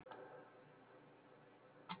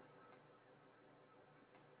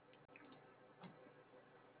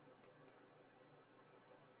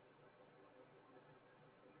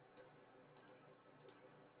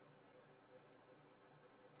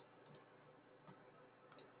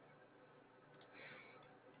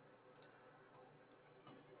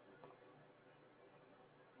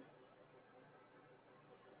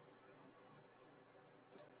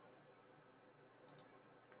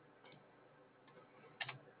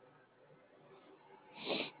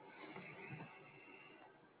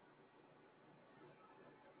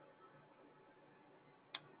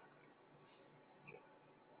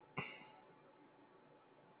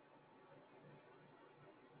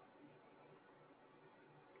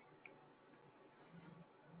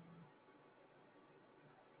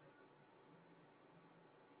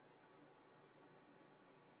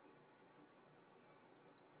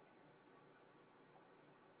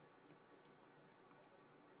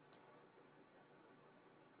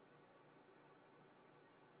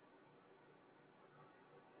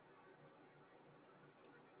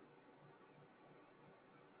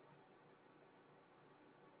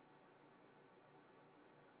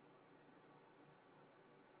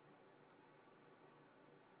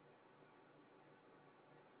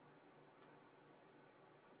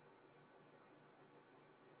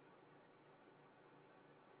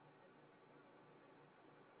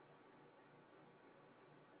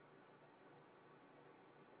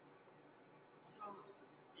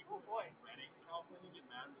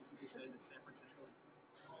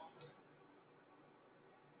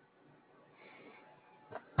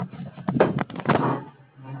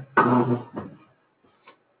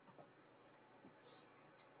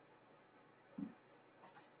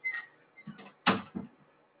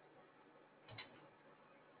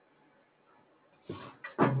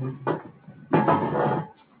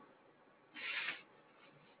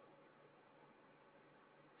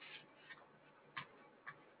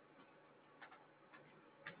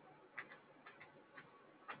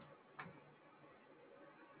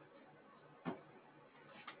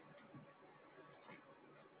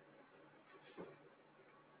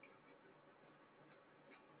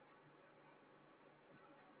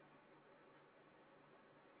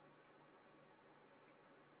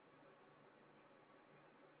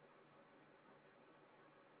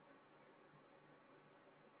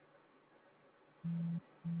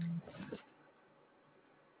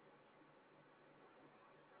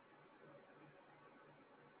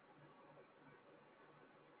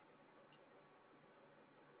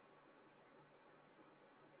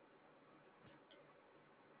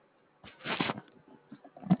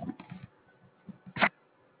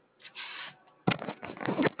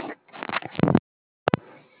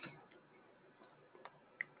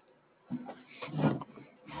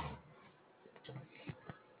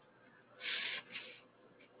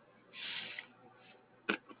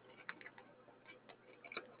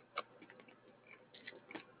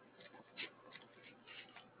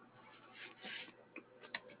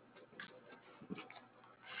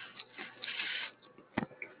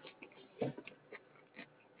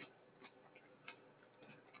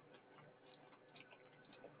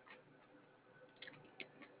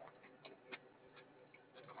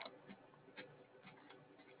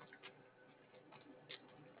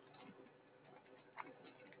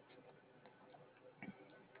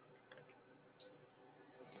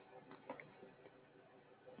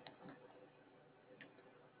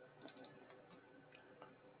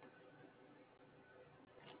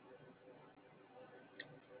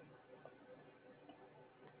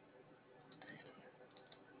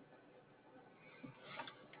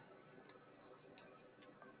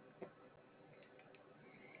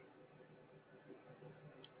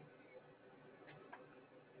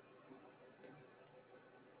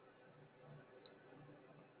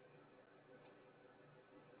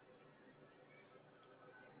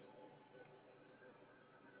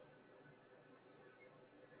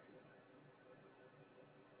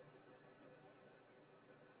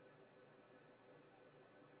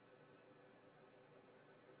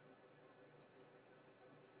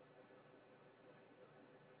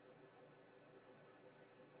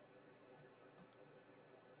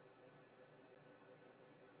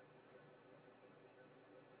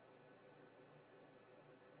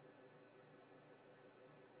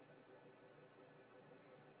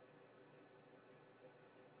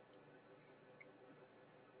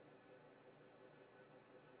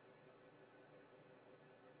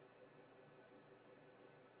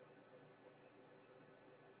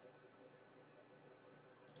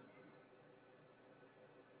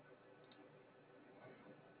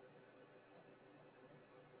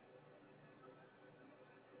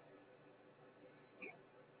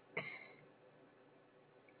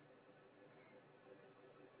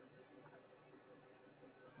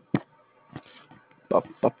Ba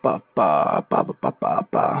ba ba ba ba ba ba ba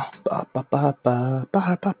ba ba ba ba ba ba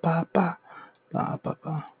ba ba ba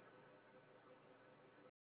ba.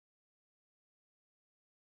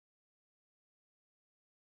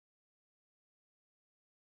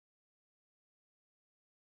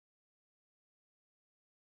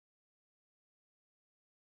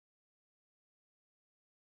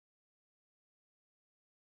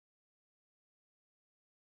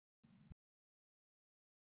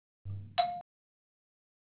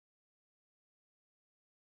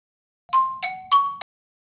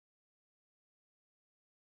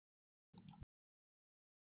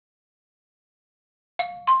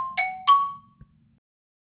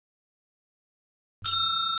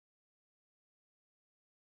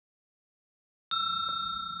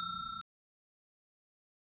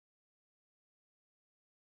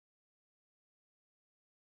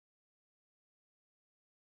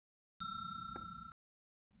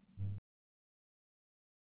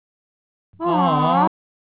 Aww.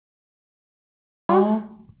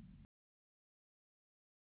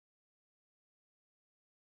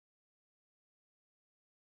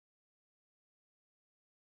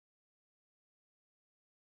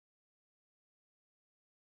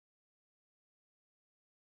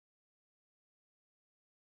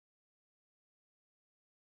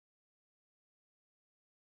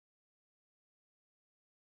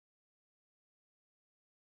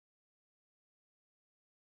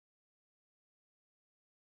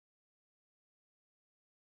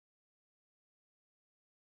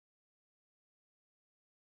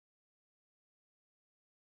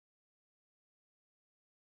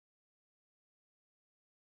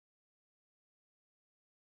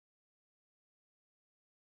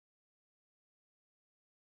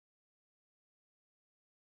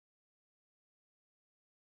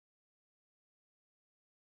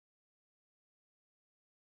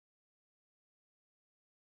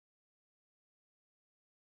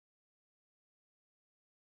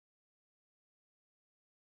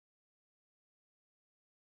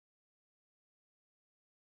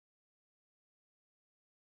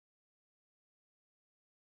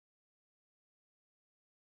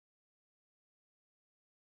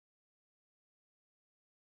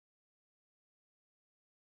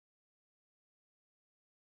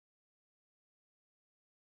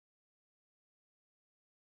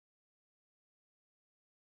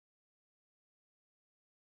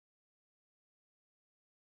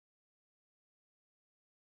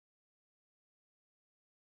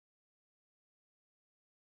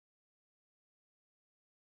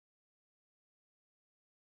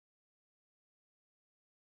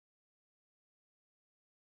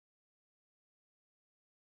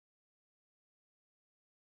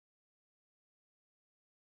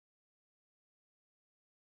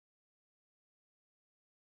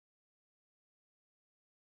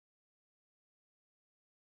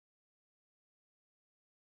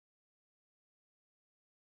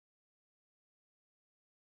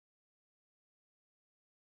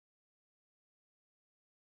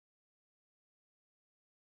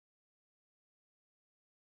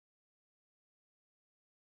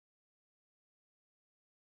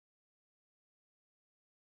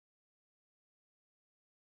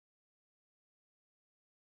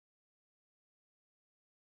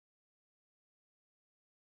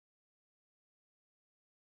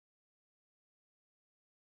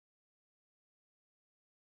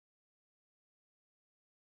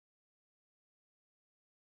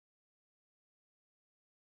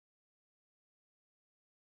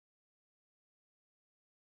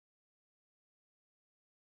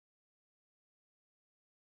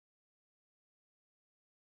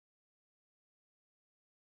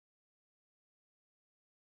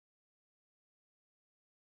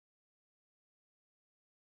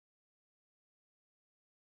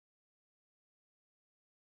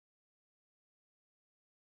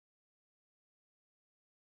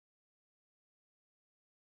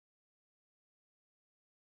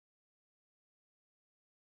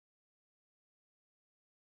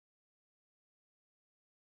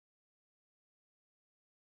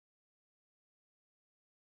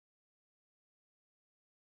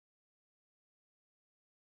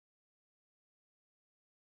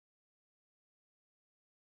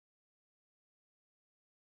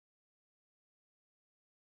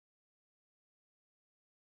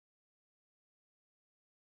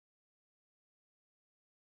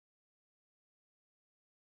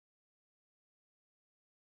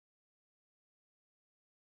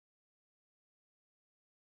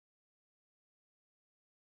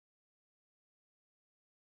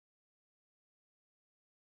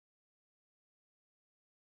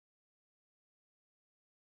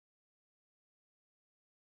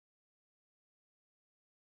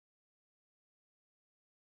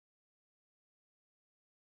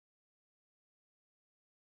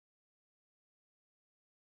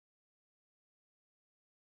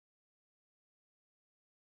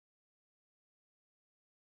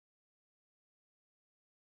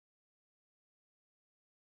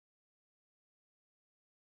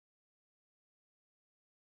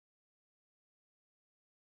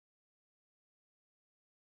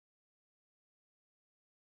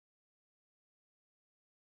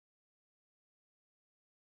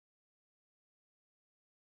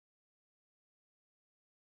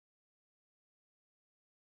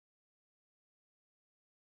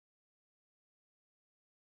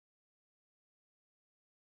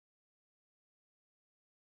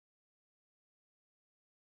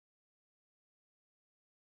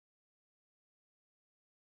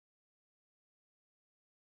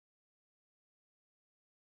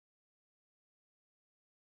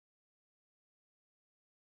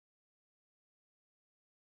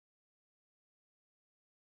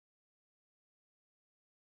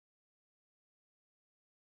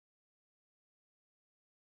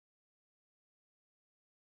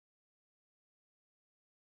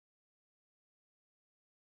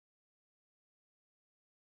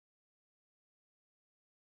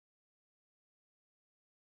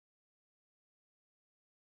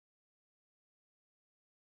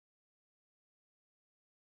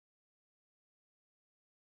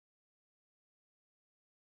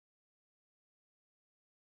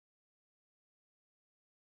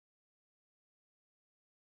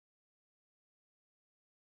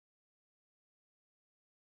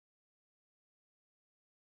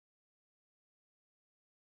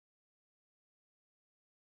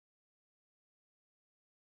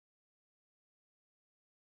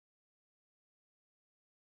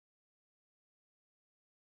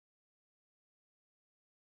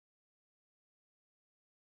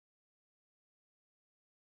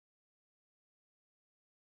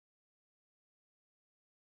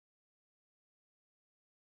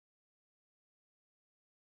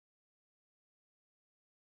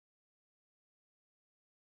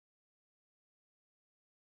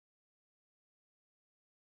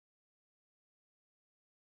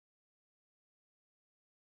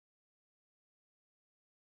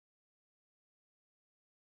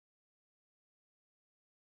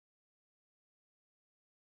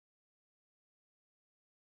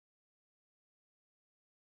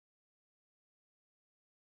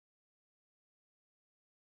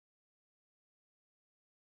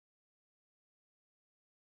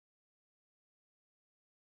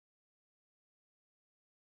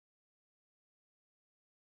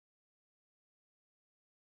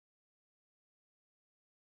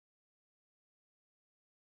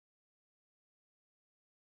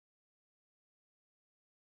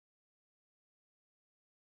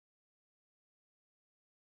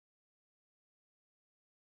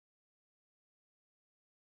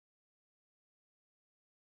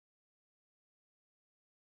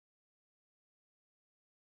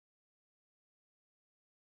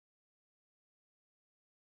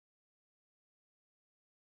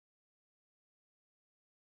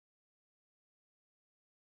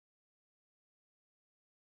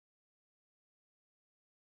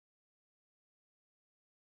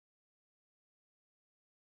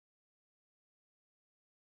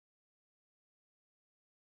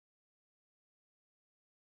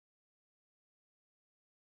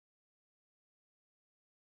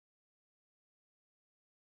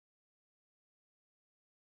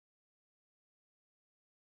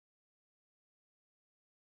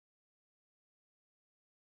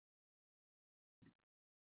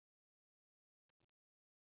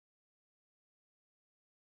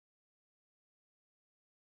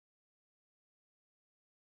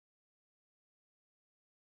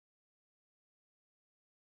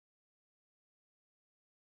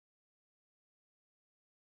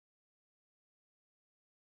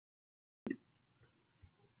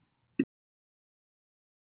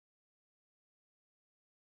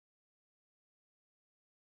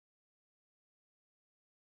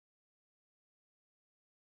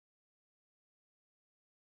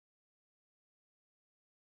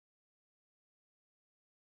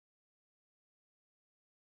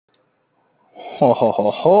 Ho ho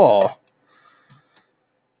ho ho.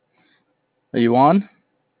 Are you on?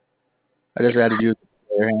 I just added you.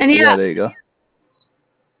 And Yeah, there you go.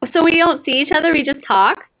 So we don't see each other, we just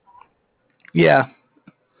talk? Yeah,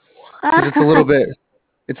 'cause it's a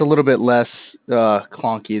little bit less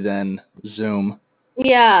clunky than Zoom.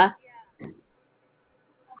 Yeah.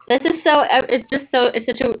 This is it's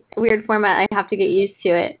such a weird format. I have to get used to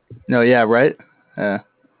it. No, yeah, right? Yeah.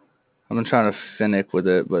 I've been trying to finick with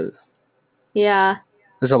it, but Yeah.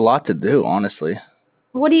 there's a lot to do, honestly.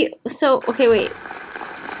 Okay, wait.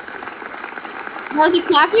 Was it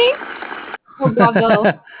clapping? Oh,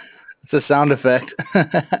 bravo. It's a sound effect.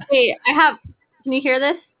 Wait, can you hear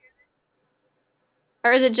this?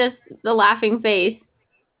 Or is it just the laughing face?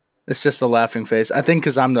 It's just a laughing face. I think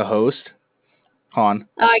 'cause I'm the host. Hold on.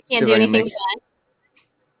 Oh, I can't See if do I can anything make. with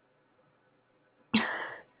that.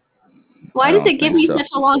 Why I does don't it give think me so.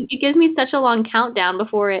 it gives me such a long countdown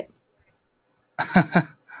before it,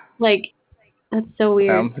 like, that's so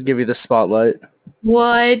weird. I'll give you the spotlight.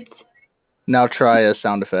 What? Now try a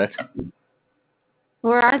sound effect.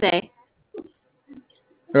 Where are they?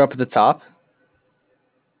 They're up at the top.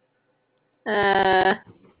 Uh,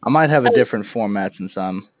 I might have a Oh. different format since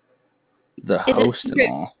I'm the host and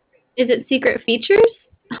all. Is it secret features?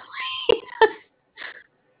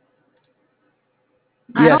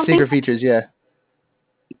 I Yeah, don't secret think. features, yeah.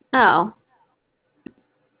 Oh.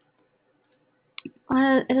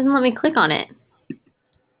 It doesn't let me click on it.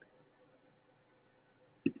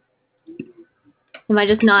 Am I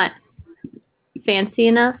just not fancy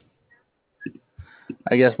enough?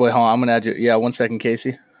 I guess, wait, hold on. I'm going to add you. Yeah, 1 second,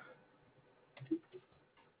 Casey.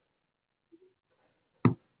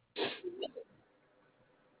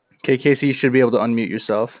 Okay, Casey, you should be able to unmute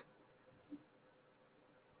yourself.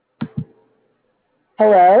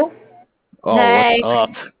 Hello? Oh, Hey.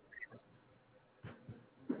 what's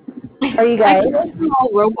Are you guys? I think we're all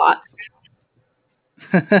robots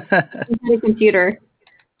up? inside a computer.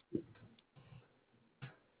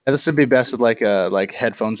 This would be best with like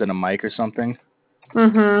headphones and a mic or something.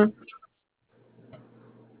 Mhm.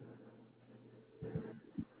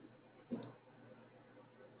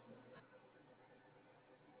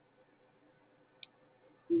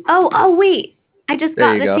 Oh wait. I just There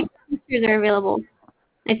got you the go. secret features are available.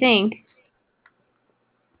 I think.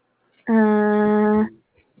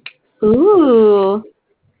 Ooh.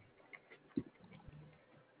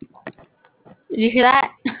 Did you hear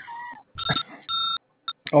that?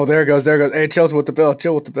 Oh, there it goes. There it goes. Hey, chill with the bill.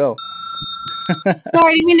 Chill with the bill.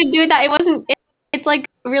 Sorry, I didn't mean to do that. It wasn't. It's like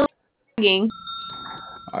really lagging.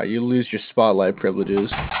 You lose your spotlight privileges.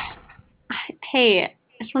 Hey, I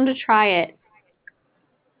just wanted to try it.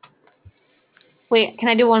 Wait, can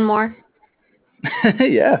I do one more?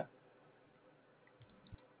 Yeah.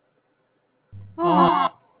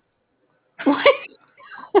 What? Why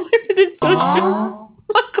is it so short? Oh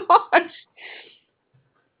my gosh.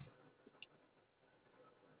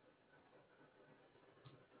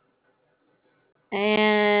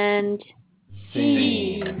 And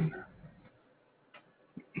Scene.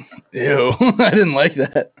 Ew. I didn't like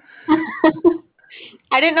that.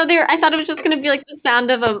 I didn't know I thought it was just gonna be like the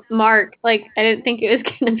sound of a mark. Like I didn't think it was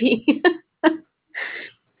gonna be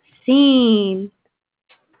scene.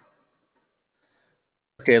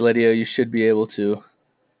 Okay, Lydia, you should be able to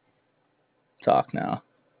talk now.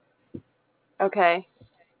 Okay.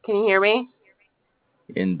 Can you hear me?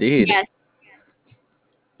 Indeed. Yes.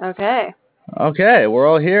 Okay. Okay, we're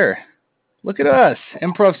all here. Look at us.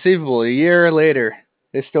 Improv Seevable, a year later.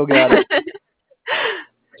 They still got it.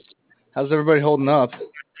 How's everybody holding up?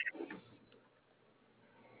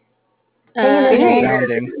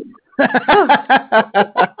 Sounding.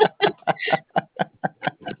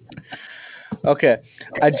 Okay.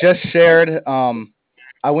 I just shared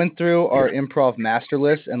I went through our improv master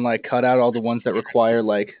list and like cut out all the ones that require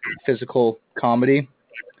like physical comedy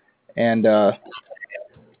and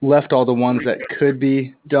left all the ones that could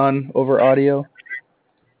be done over audio.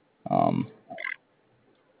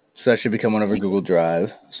 So that should be coming over Google Drive.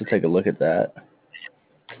 So take a look at that.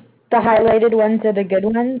 The highlighted ones are the good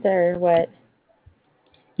ones, or what?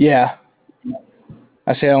 Yeah.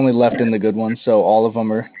 I say I only left in the good ones, so all of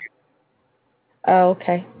them are. Oh,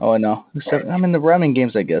 okay. Oh, I know. I mean, the ramming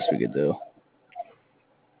games, I guess we could do.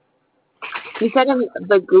 You said in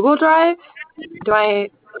the Google Drive? Do I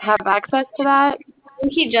have access to that? I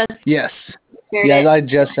think he just Yes. shared Yeah, it. I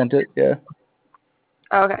just sent it. Yeah.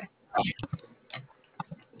 Oh, okay.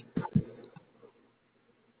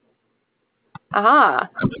 Aha.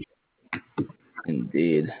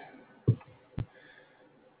 Indeed.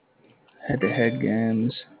 Head-to-head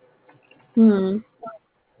games. Hmm.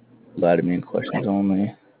 Vladimir questions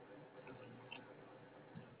only.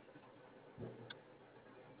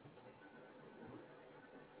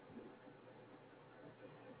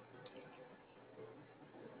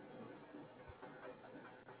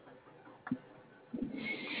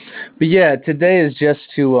 But yeah, today is just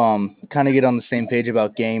to kind of get on the same page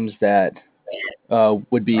about games that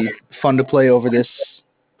would be fun to play over this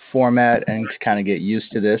format and to kind of get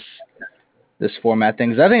used to this format thing.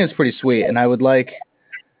 'Cause I think it's pretty sweet, and I would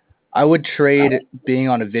trade being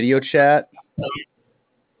on a video chat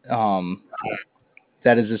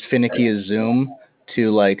that is as finicky as Zoom to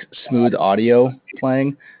like smooth audio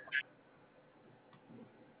playing.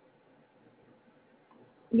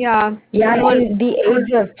 Yeah. Yeah, I mean, the age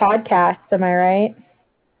of podcasts, am I right?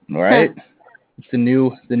 Right? It's the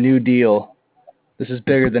new deal. This is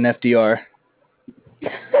bigger than FDR.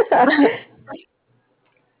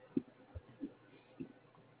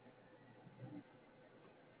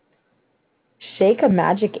 Shake a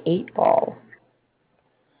magic 8-ball.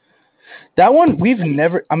 That one we've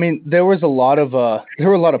never. I mean, there were a lot of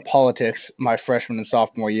politics my freshman and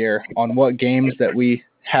sophomore year on what games that we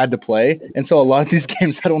had to play, and so a lot of these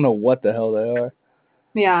games I don't know what the hell they are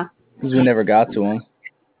Yeah. because we never got to them.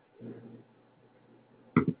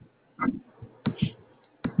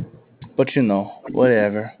 But you know,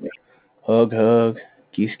 whatever. Hug, hug,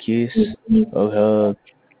 kiss, kiss, hug, hug,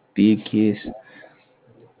 big kiss.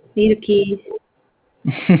 Need a piece.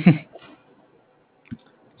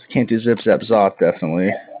 Can't do zip zap zop,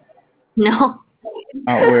 definitely. No.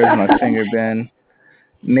 Where's my finger been?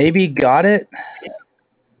 Maybe got it?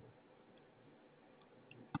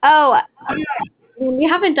 Oh, we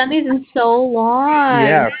haven't done these in so long.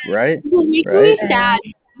 Yeah, right? It makes me Right? sad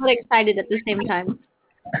but excited at the same time.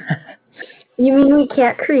 You mean we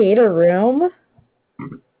can't create a room?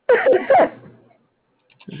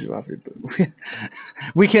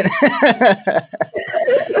 We can.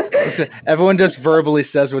 Everyone just verbally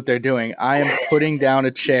says what they're doing. I am putting down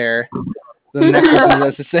a chair. The next person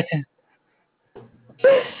has to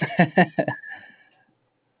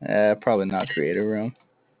say. Probably not create a room.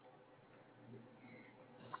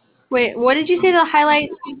 Wait, what did you say the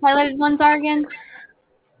highlighted ones are again?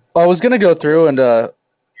 I was gonna go through and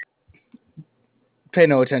pay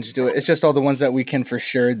no attention to it. It's just all the ones that we can for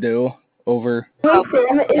sure do over. Wait,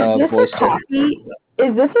 Sam,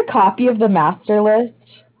 is this a copy of the master list?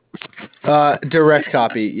 Direct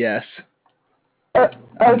copy, yes.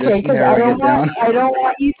 Okay, because I don't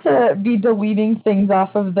want you to be deleting things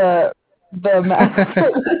off of the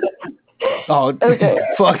master list. Oh, okay.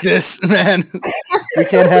 Fuck this, man. We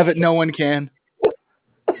can't have it. No one can.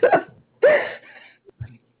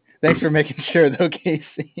 Thanks for making sure, though,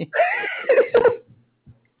 Casey.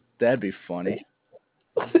 That'd be funny.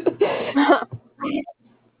 Let's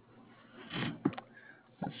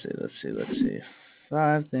see.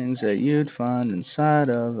 5 things that you'd find inside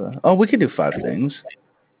of a... Oh, we could do 5 things.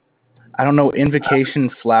 I don't know,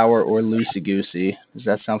 invocation, flower, or loosey-goosey. Does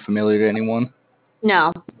that sound familiar to anyone?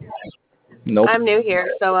 No. Nope. I'm new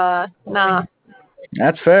here, so nah.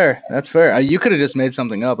 That's fair. You could have just made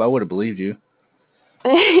something up. I would have believed you.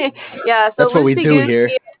 Yeah, so that's what we do here.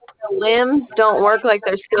 The limbs don't work like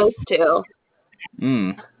they're supposed to.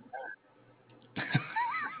 I'm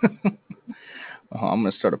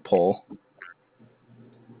gonna start a poll.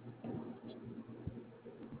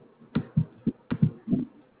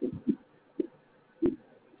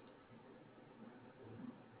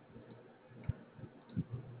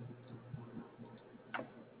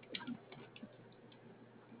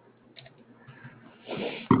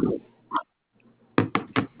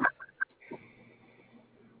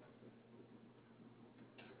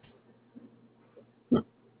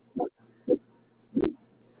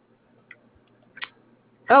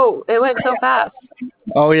 Oh, it went so fast.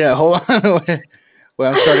 Oh yeah, hold on. Wait,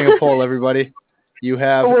 I'm starting a poll, everybody. You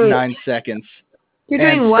have 9 seconds. You're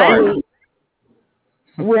doing what?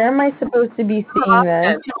 Where am I supposed to be seeing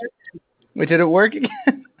this? Wait, did it work again?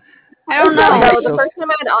 I don't know. No, the first time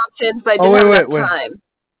I had options, but I didn't have enough time.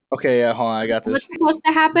 Okay, yeah, hold on, I got this. What's supposed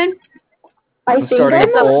to happen? I'm starting a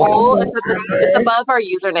poll. It's above our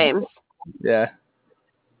usernames. Yeah.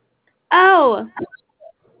 Oh.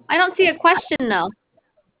 I don't see a question, though.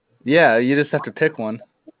 Yeah, you just have to pick one.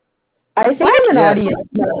 I think I'm an audience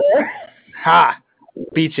member. Ha!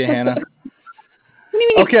 Beat you, Hannah. What do you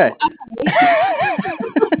mean? Okay.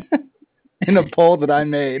 In a poll that I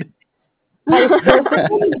made. I still think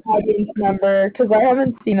I'm an audience member because I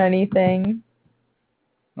haven't seen anything.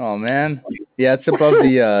 Oh man. Yeah, it's above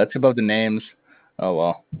the names. Oh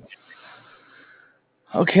well.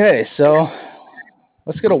 Okay, so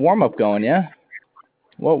let's get a warm up going, yeah?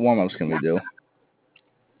 What warm ups can we do?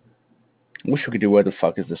 Wish we could do where the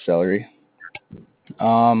fuck is the celery?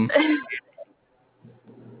 I'm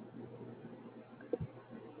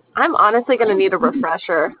honestly gonna need a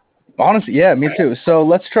refresher. Honestly, yeah, me too. So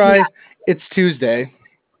let's try. It's Tuesday,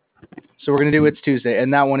 So we're gonna do It's Tuesday,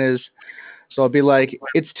 and that one is. So I'll be like,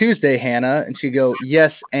 "It's Tuesday, Hannah," and she'd go,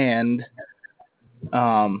 "Yes, and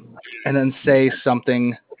then say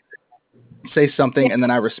something, and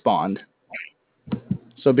then I respond.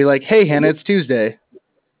 So it'd be like, "Hey, Hannah, it's Tuesday."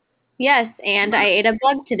 Yes, and I ate a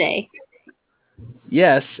bug today.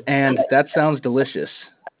 Yes, and that sounds delicious.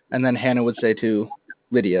 And then Hannah would say to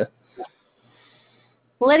Lydia,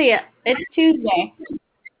 Lydia, it's Tuesday.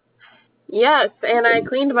 Yes, and I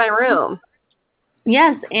cleaned my room.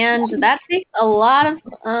 Yes, and that takes a lot of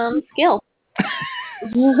skill.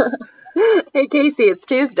 Hey, Casey, it's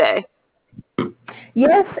Tuesday.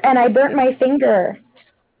 Yes, and I burnt my finger.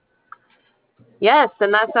 Yes,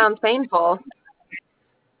 and that sounds painful.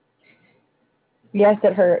 Yes,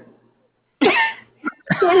 it hurt.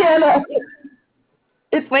 Hannah,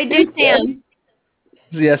 it's Wait, do Sam.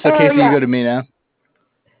 "Yeah, so Oh, Casey, yeah. you go to me now."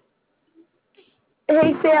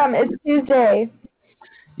 Hey, Sam, it's Tuesday.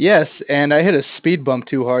 Yes, and I hit a speed bump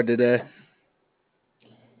too hard today.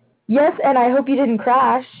 Yes, and I hope you didn't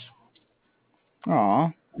crash.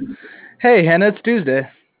 Aw. Hey, Hannah, it's Tuesday.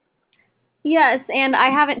 Yes, and I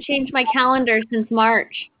haven't changed my calendar since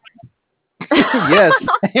March. Yes,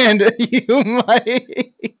 and you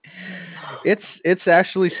might. It's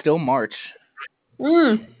actually still March.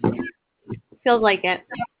 Feels like it.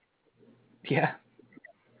 Yeah.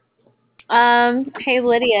 Hey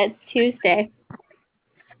Lydia, it's Tuesday.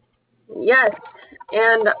 Yes,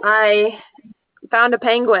 and I found a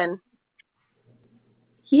penguin.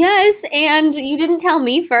 Yes, and you didn't tell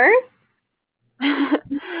me first.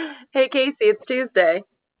 Hey, Casey, it's Tuesday.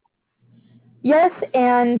 Yes,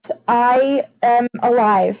 and I am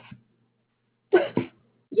alive.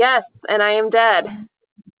 Yes, and I am dead.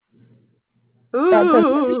 That's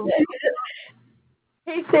Ooh.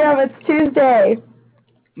 Hey, Sam, it's Tuesday.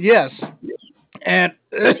 Yes. And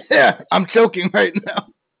I'm choking right now.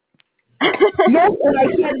 Yes, and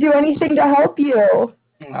I can't do anything to help you.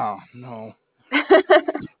 Oh, no.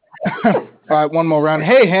 All right, one more round.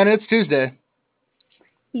 Hey, Hannah, it's Tuesday.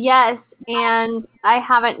 Yes, and I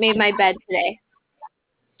haven't made my bed today.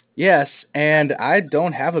 Yes, and I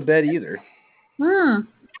don't have a bed either.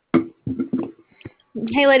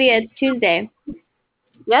 Hey Lydia, it's Tuesday.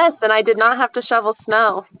 Yes, and I did not have to shovel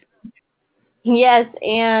snow. Yes,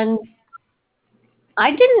 and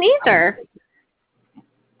I didn't either.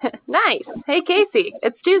 Nice. Hey, Casey,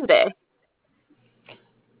 it's Tuesday.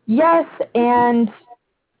 Yes, and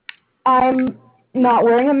I'm not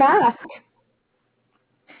wearing a mask.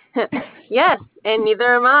 Yes, and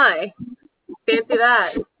neither am I. Fancy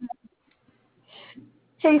that.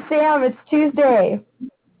 Hey, Sam, it's Tuesday.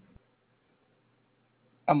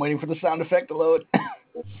 I'm waiting for the sound effect to load.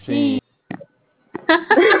 See.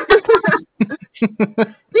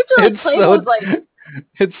 Usually play those like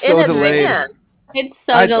it's in so delayed. advance. It's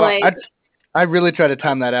so delayed. I really tried to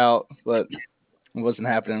time that out, but it wasn't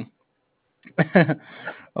happening.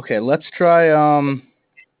 Okay, let's try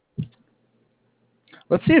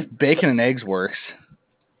let's see if bacon and eggs works.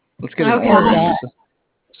 Let's get an Okay. order.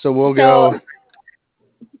 So we'll go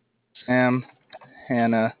Sam,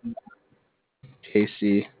 Hannah,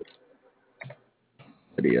 Casey,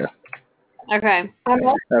 Lydia. Okay.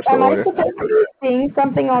 That's the Am I order. supposed to be seeing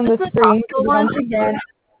something on the screen? Because once again,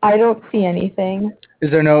 I don't see anything.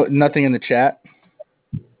 Is there nothing in the chat?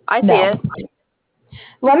 I see No. it.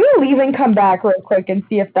 Let me leave and come back real quick and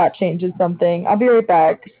see if that changes something. I'll be right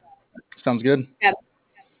back. Sounds good. Yep.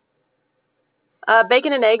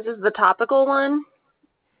 Bacon and eggs is the topical one.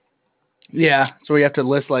 Yeah, so we have to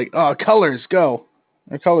list like, oh, colors, go.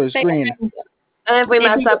 Our color's green. And if we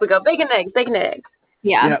mess up, we go bacon and eggs, bacon and eggs.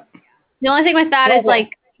 Yeah. Yep. The only thing with that is like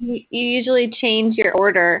you usually change your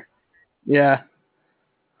order, Yeah.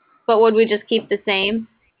 but would we just keep the same?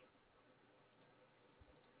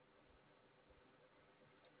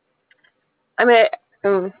 I mean,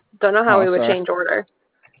 don't know how Oh, we would sorry. change order.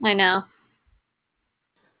 I know.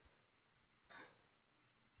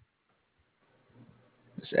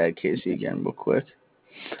 Just add Casey again real quick.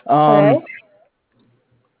 Hello?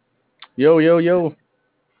 Yo.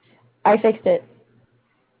 I fixed it.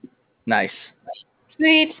 Nice.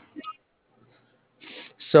 Sweet.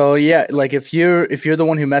 So yeah, like if you're the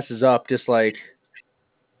one who messes up, just like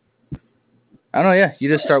I don't know, yeah, you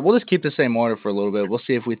just start. We'll just keep the same order for a little bit. We'll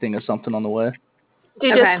see if we think of something on the way. Do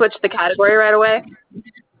you Okay. just switch the category right away?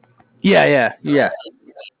 Yeah.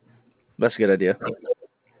 That's a good idea.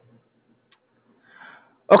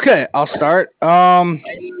 Okay, I'll start.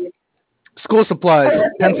 School supplies,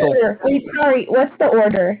 pencil. Wait, sorry. What's the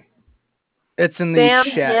order? It's in the Sam,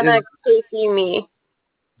 chat. Hannah, Casey, me.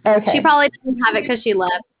 Okay. She probably doesn't have it because she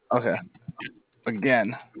left. Okay.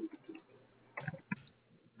 Again.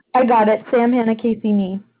 I got it. Sam, Hannah, Casey,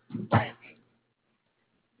 me.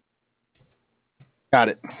 Got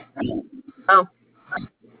it. Oh.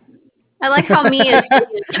 I like how me is.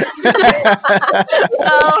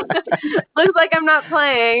 Oh, looks like I'm not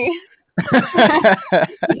playing.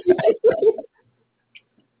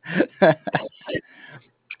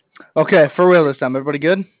 Okay, for real this time. Everybody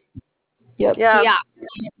good? Yep. Yeah. Yeah.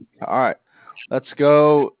 All right. Let's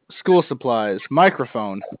go. School supplies.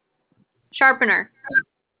 Microphone. Sharpener.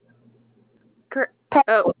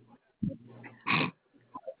 Oh.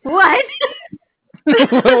 What?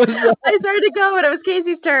 What was that? I started to go, but it was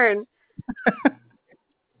Casey's turn.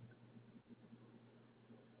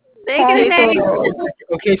 Bacon and eggs.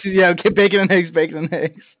 Okay, so yeah, okay, bacon and eggs, bacon and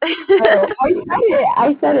eggs. Oh,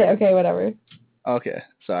 I said it. Okay, whatever. Okay,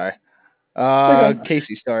 sorry. Okay.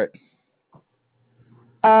 Casey, start.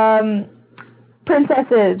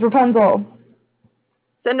 Princesses. Rapunzel.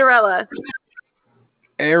 Cinderella.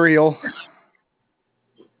 Ariel.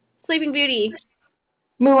 Sleeping Beauty.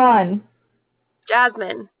 Mulan.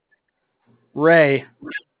 Jasmine. Ray.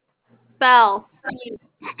 Belle.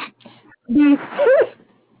 Beast.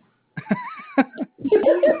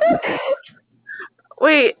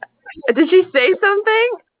 Wait, did she say something?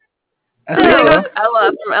 I I think think it so. was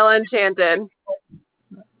Ella from Ella Enchanted.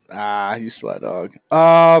 Ah, you slut dog.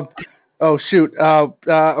 Oh shoot.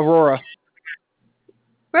 Aurora.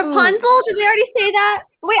 Rapunzel? Did we already say that?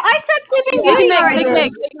 Wait, I said Sleeping Yeah, Beauty Nick, already.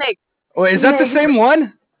 Nick. Wait, is that the same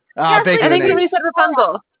one? Ah, Yes, bacon I and think eggs. somebody said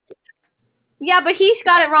Rapunzel. Yeah, but he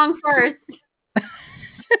got it wrong first.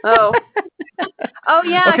 Oh. Oh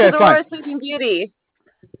yeah, Okay, because fine. Aurora's Sleeping Beauty.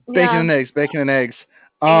 Bacon and eggs, bacon and eggs.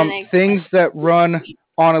 and eggs. Things that run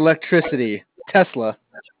on electricity. Tesla.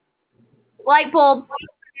 Light bulb.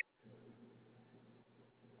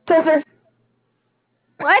 Toaster.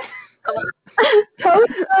 What?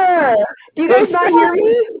 Toaster. Do you guys not hear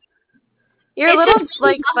me? You're a It's little just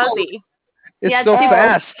like muffled. fuzzy. It's Yeah, so it's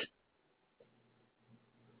fast.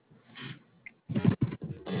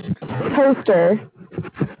 Toaster.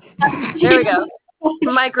 There we go.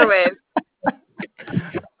 Microwave.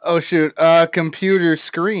 Oh shoot. Computer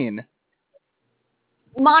screen.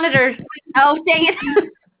 Monitor. Oh, dang it.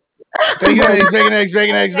 Bacon and eggs, bacon and eggs,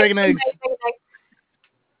 bacon and eggs, bacon and eggs.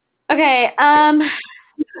 Okay,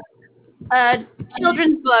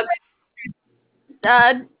 children's book.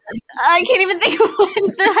 I can't even think of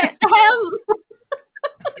one.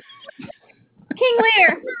 King Lear.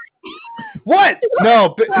 What?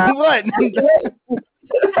 No, what?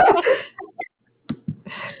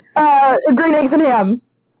 Green eggs and ham.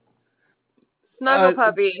 Snuggle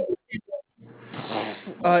puppy.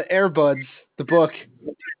 Airbuds, the book.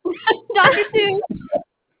 Dr. Seuss.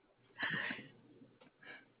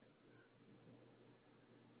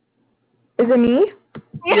 Is it me?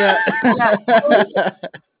 Yeah. I thought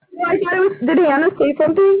it was, did Hannah say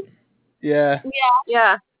something? Yeah.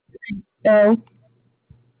 Yeah. No.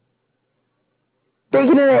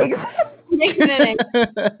 Bacon and eggs. Bacon and eggs.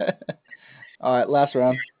 All right, last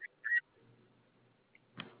round.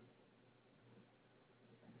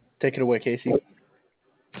 Take it away, Casey.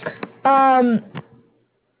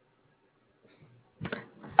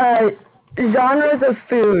 Genres of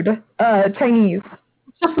food. Chinese.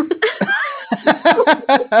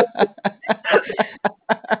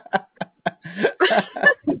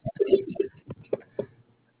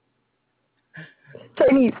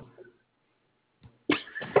 Chinese.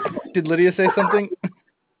 Did Lydia say something?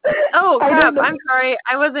 Oh I crap! don't know. I'm sorry.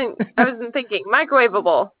 I wasn't thinking.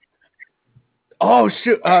 Microwavable. Oh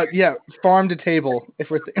shoot. Yeah, farm to table. If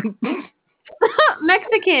we're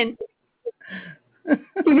Mexican. TV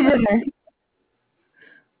dinner.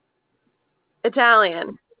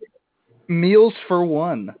 Italian. meals for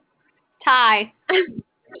one. Thai.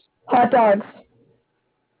 Hot dogs.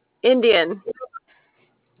 Indian.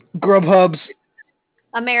 Grubhubs.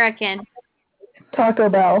 American. Taco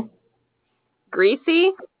Bell.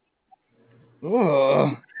 Greasy.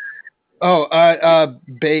 Ugh.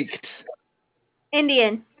 Baked.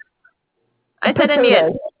 Indian. I said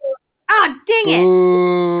Indian. Ah, dang it.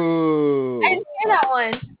 Ooh. I didn't hear that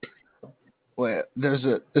one. Wait, there's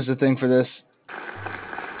a thing for this.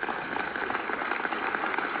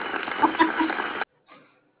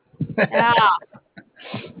 Yeah.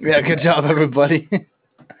 Yeah, good job, everybody.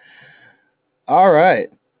 All right.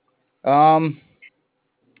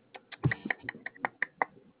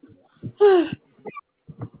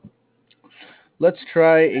 Let's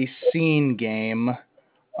try a scene game.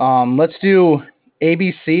 Let's do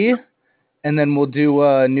ABC, and then we'll do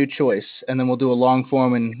a new choice, and then we'll do a long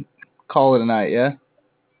form and call it a night. Yeah.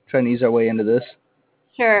 Trying to ease our way into this.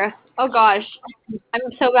 Sure. Oh gosh. I'm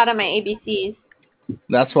so bad at my ABCs.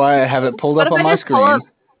 That's why I have it pulled What up if on I my just pull screen. up?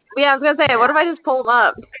 Yeah, I was gonna say, what if I just pull them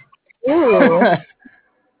up? Ooh.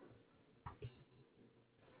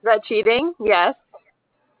 Is that cheating? Yes.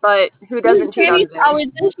 But who doesn't cheat on Zoom? Oh,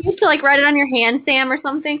 didn't you used to like write it on your hand, Sam, or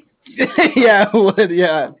something? Yeah, I would.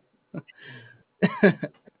 Yeah. I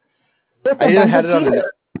either had it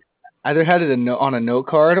on a note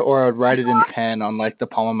card, or I would write it in pen on like the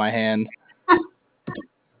palm of my hand.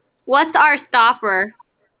 What's our stopper?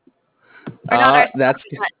 Or not our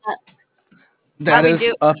That How we is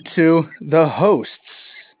do? up to the hosts.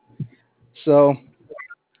 So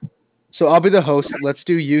I'll be the host. Let's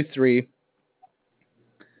do you three.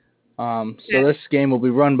 So this game will be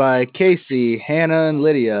run by Casey, Hannah, and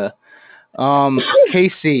Lydia.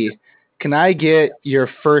 Casey, can I get your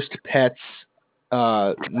first pet's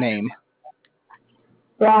name?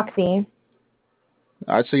 Roxy.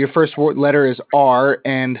 All right, so your first letter is R,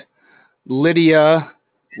 and Lydia,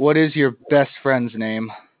 what is your best friend's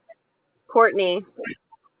name? Courtney.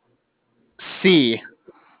 C.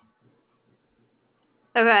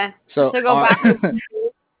 Okay. So go back.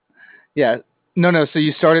 Yeah. No. So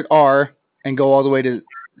you start at R and go all the way to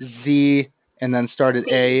Z, and then start at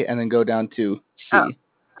A, and then go down to C. Oh.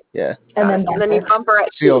 Yeah. And then you bumper at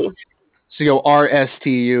C. So you go R S T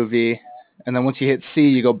U V, and then once you hit C,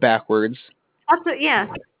 you go backwards. That's it, yeah.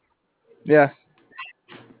 Yeah.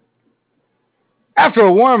 After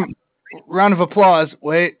a warm round of applause,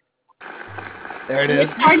 wait. There it is.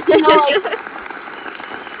 It's hard to know,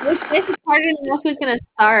 it's hard to know who's gonna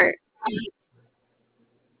start.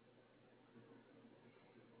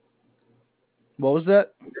 What was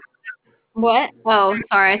that? What? Oh,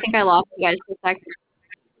 sorry. I think I lost you guys for a second.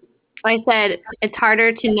 I said it's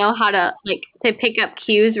harder to know how to to pick up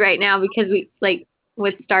cues right now because we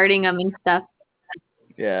with starting them and stuff.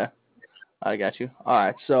 Yeah. I got you. All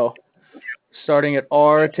right. So starting at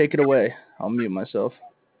R, take it away. I'll mute myself.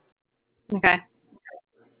 Okay.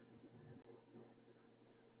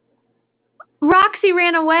 Roxy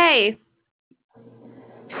ran away.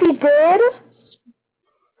 She did?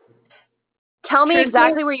 Tell me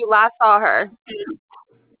exactly where you last saw her.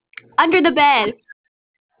 Under the bed.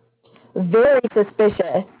 Very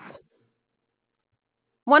suspicious.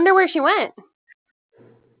 Wonder where she went.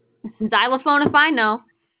 Xylophone if I know.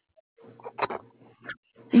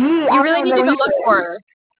 You really need to go look for her.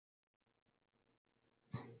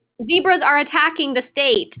 Zebras are attacking the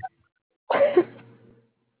state.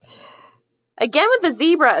 Again with the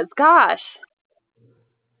zebras. Gosh.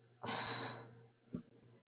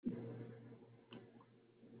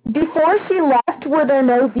 Before she left, were there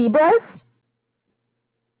no zebras?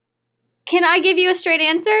 Can I give you a straight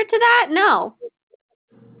answer to that? No.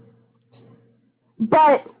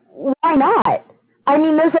 But why not? I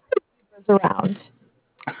mean, there's other zebras around.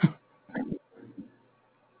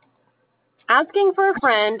 Asking for a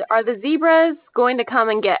friend, are the zebras going to come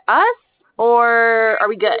and get us, or are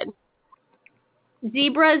we good?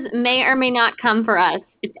 Zebras may or may not come for us.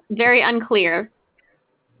 It's very unclear.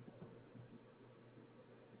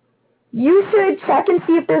 You should check and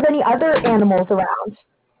see if there's any other animals around.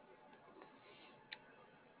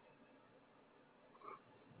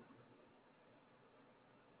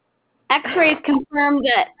 X-rays confirm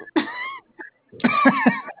that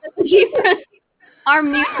zebras are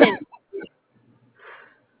mutants.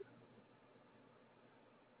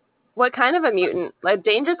 What kind of a mutant? A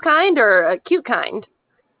dangerous kind or a cute kind?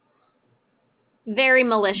 Very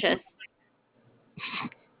malicious.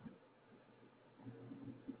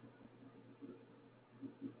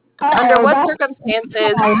 Under what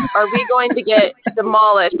circumstances are we going to get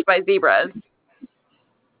demolished by zebras?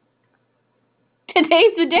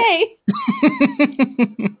 Today's the day.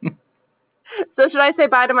 So should I say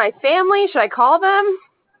bye to my family? Should I call them?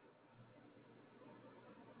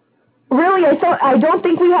 Really, I don't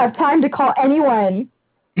think we have time to call anyone.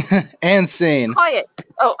 And scene. Quiet.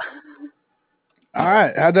 Oh. All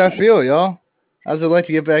right. How'd that feel, y'all? How's it like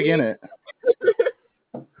to get back in it?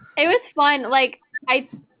 It was fun.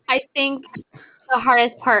 I think the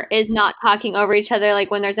hardest part is not talking over each other.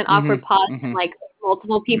 Like when there's an awkward pause, and,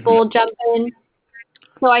 multiple people jump in.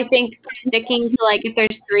 So I think sticking to if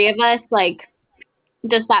there's three of us,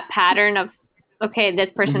 just that pattern of okay, this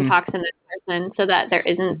person talks to this person, so that there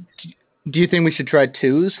isn't. Do you think we should try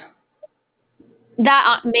twos?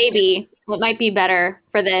 That maybe it might be better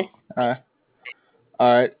for this. All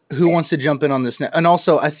right. Who wants to jump in on this now? And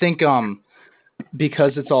also, I think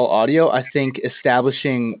because it's all audio, I think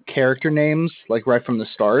establishing character names right from the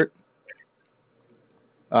start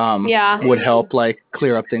would help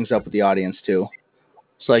clear up things up with the audience too.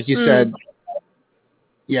 So like you said,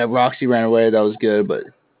 yeah, Roxy ran away. That was good, but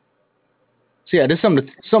so yeah, just something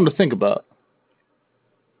to think about.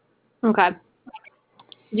 Okay.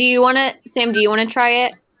 Do you want to, Sam? Do you want to try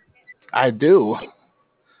it? I do.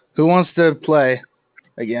 Who wants to play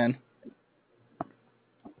again?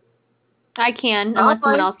 I can, unless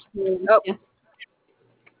someone else.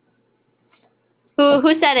 Oh.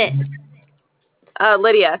 Who said it?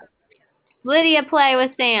 Lydia. Lydia, play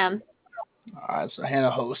with Sam. So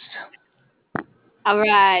Hannah host. All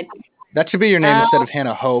right. That should be your name instead of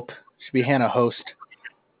Hannah Hope. It should be Hannah host.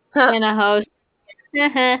 Hannah host.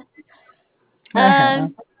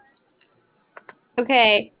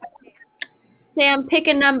 Okay. Sam, pick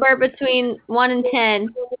a number between 1 and 10.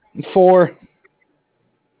 4.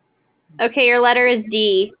 Okay, your letter is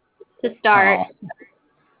D to start. Oh.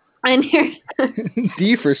 And here's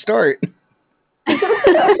D for start.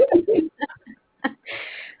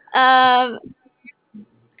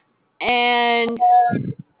 And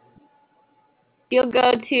you'll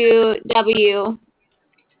go to W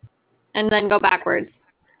and then go backwards.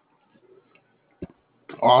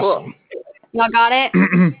 Awesome. Y'all got it?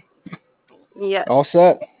 Yeah. All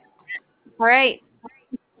set. All right.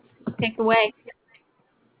 Take away.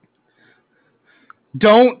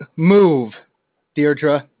 Don't move,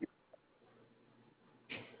 Deirdre.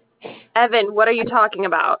 Evan, what are you talking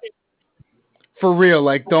about? For real,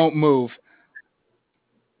 like, don't move.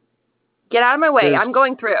 Get out of my way. I'm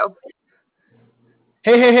going through.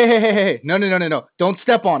 Hey. No. Don't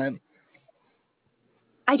step on him.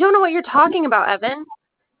 I don't know what you're talking about, Evan.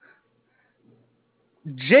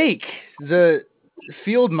 Jake, the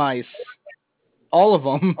field mice, all of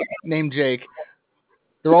them named Jake.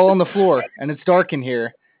 They're all on the floor, and it's dark in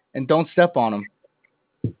here, and don't step on them.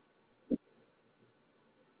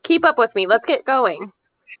 Keep up with me. Let's get going.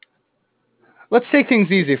 Let's take things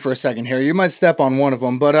easy for a second here. You might step on one of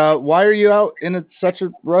them, but why are you out in such a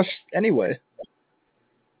rush anyway?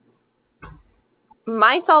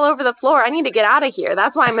 Mice all over the floor. I need to get out of here.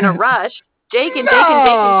 That's why I'm in a rush. Jake and Jake and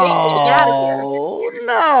Jake and Jake need to get out of here.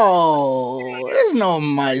 No, there's no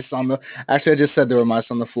mice on the. Actually, I just said there were mice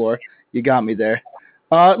on the floor. You got me there.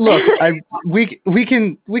 Look, we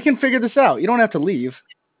can figure this out. You don't have to leave.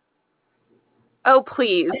 Oh,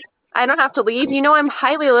 please. I don't have to leave. You know I'm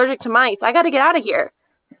highly allergic to mice. I got to get out of here.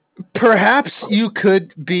 Perhaps you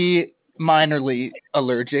could be minorly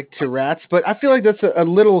allergic to rats, but I feel like that's a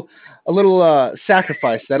little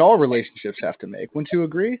sacrifice that all relationships have to make. Wouldn't you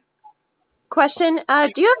agree? Question,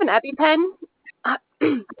 do you have an EpiPen?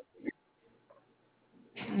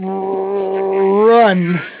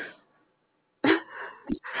 Run.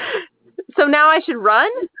 So now I should run?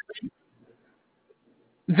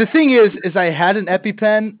 The thing is I had an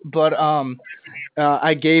EpiPen, but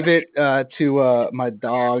I gave it to my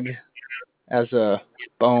dog as a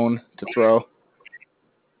bone to throw,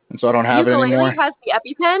 and so I don't have it anymore. Has the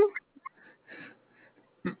EpiPen?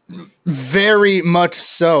 Very much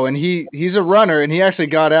so, and he's a runner, and he actually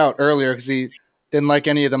got out earlier because he didn't like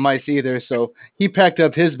any of the mice either. So he packed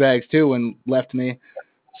up his bags too and left me.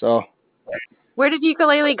 So where did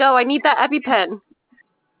Ukulele go? I need that EpiPen.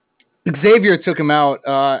 Xavier took him out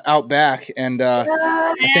back, and I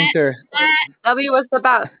think they're. W was the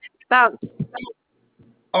bounce.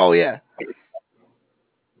 Oh yeah.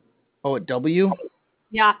 Oh, a W?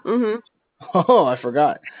 Yeah. Mhm. Oh, I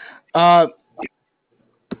forgot.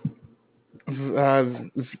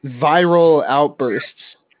 Viral outbursts.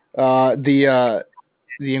 The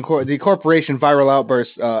corporation Viral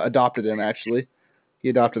Outbursts adopted him. Actually, he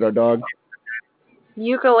adopted our dog.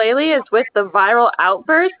 Ukulele is with the Viral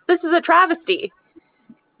Outburst. This is a travesty.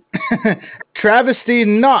 Travesty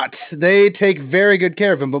not. They take very good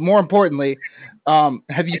care of him. But more importantly,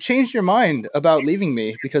 have you changed your mind about leaving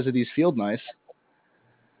me because of these field mice?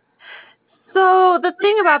 So the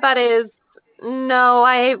thing about that is, no,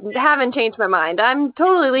 I haven't changed my mind. I'm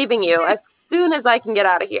totally leaving you as soon as I can get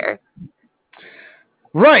out of here.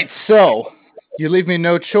 Right, so you leave me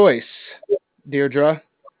no choice, Deirdre.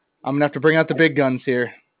 I'm gonna have to bring out the big guns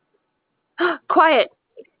here. Quiet.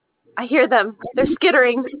 I hear them. They're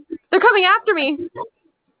skittering. They're coming after me.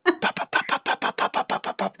 Pop, pop, pop, pop, pop, pop, pop, pop,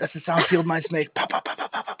 pop, pop. That's the sound field mice make. Pop, pop, pop,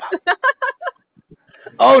 pop, pop, pop.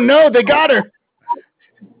 Oh no, they got her.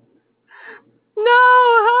 No,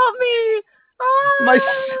 help me. Ah!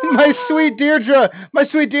 My sweet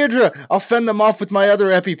Deirdre. I'll fend them off with my other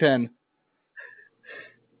EpiPen.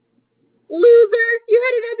 Loser, you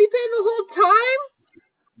had an EpiPen the whole time?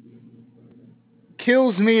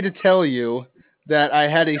 Kills me to tell you that I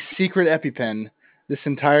had a secret EpiPen this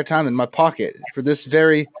entire time in my pocket for this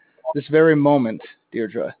very moment,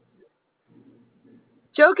 Deirdre.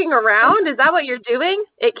 Joking around? Is that what you're doing?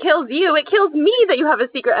 It kills you. It kills me that you have a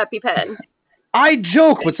secret EpiPen. I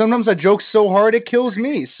joke, but sometimes I joke so hard it kills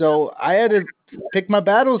me. So I had to pick my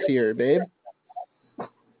battles here, babe.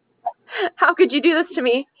 How could you do this to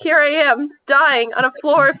me? Here I am, dying on a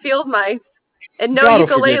floor of field mice. And no God will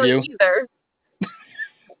forgive ukulele you. either.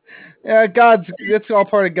 Yeah, it's all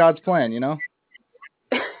part of God's plan, you know?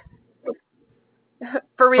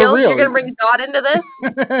 For real? real. You're going to bring God into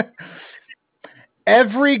this?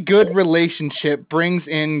 Every good relationship brings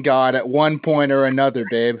in God at one point or another,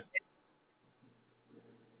 babe.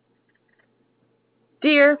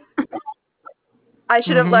 Dear, I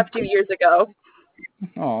should have left you years ago.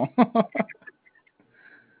 Oh.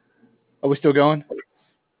 Are we still going?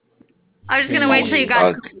 I was just gonna wait till you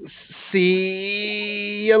got.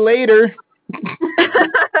 See you later.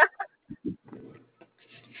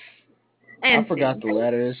 I forgot the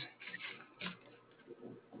letters.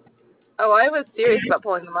 Oh, I was serious about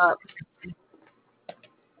pulling them up.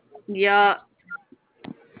 Yeah.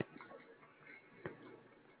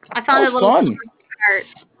 I found a little fun. chart.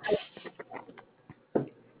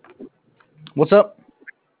 What's up?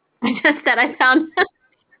 I just said I found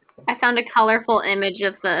a colorful image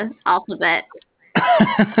of the alphabet.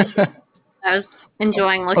 I was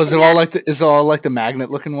enjoying looking is it all like the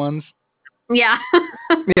magnet looking ones? Yeah.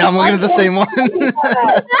 Yeah, I'm looking at the same one.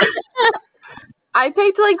 I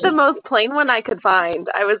picked like the most plain one I could find.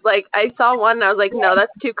 I saw one and I was like, no,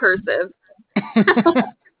 that's too cursive. I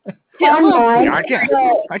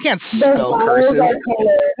can't spell cursive.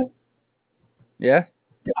 Yeah?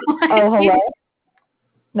 Oh, hello?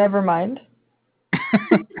 Never mind.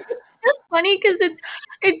 It's funny because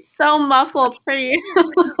it's so muffled for you.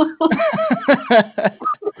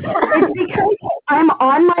 It's because I'm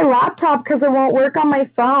on my laptop because it won't work on my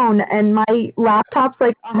phone, and my laptop's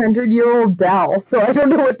like 100-year-old Dell, so I don't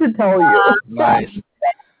know what to tell you. Nice.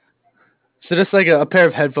 So just like a pair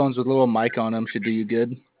of headphones with a little mic on them should do you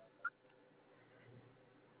good.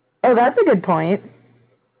 Oh, that's a good point.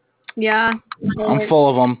 Yeah. I'm full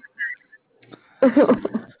of them.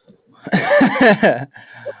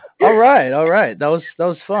 All right. That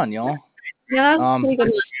was fun, y'all. Yeah.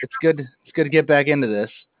 It's good to get back into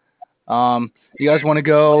this. You guys want to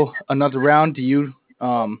go another round? Do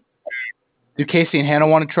Casey and Hannah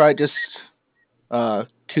want to try just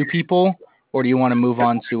 2 people, or do you want to move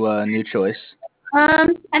on to a new choice? I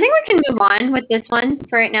think we can move on with this one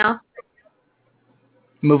for right now.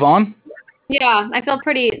 Move on? Yeah, I feel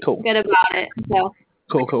pretty good about it. So.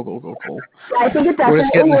 Cool. I think it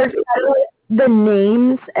definitely works better with the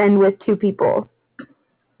names and with 2 people.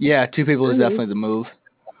 Yeah, 2 people is definitely the move.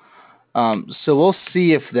 So we'll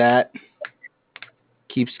see if that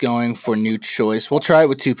keeps going for new choice. We'll try it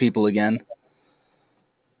with 2 people again.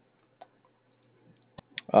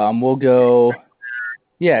 We'll go,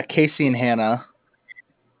 Casey and Hannah,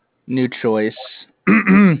 new choice.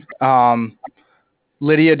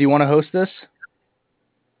 Lydia, do you want to host this?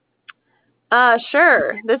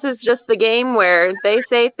 Sure. This is just the game where they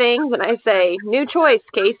say things and I say, new choice,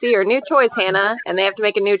 Casey, or new choice, Hannah, and they have to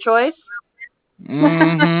make a new choice.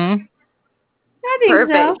 Mm-hmm. I think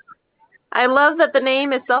Perfect. so. I love that the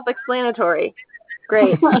name is self-explanatory.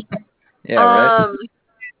 Great. Yeah, right.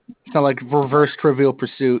 It's not like reverse Trivial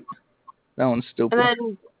Pursuit. That one's stupid. And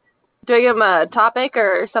then, do I give them a topic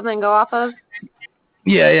or something to go off of?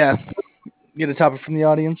 Yeah. Get a topic from the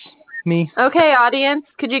audience. Me. Okay, audience.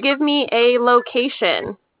 Could you give me a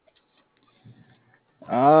location?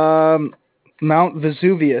 Mount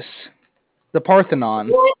Vesuvius. The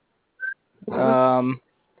Parthenon.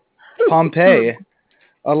 Pompeii.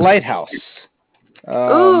 A lighthouse.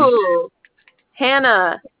 Ooh.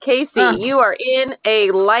 Hannah, Casey, you are in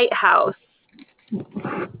a lighthouse.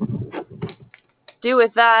 Do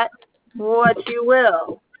with that what you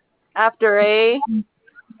will. After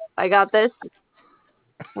I got this.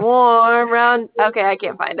 Warm round. Okay, I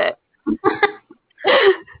can't find it.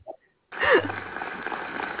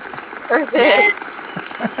 Perfect.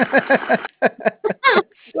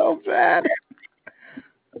 So bad.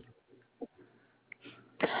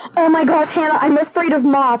 Oh my gosh, Hannah, I'm afraid of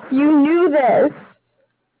moths. You knew this.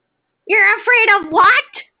 You're afraid of what?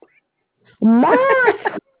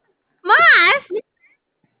 Moths! Moths?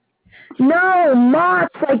 No,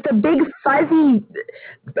 moths, like the big fuzzy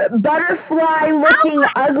butterfly-looking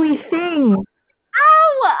ugly thing. Oh,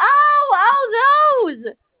 those.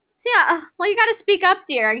 Yeah, well, you gotta speak up,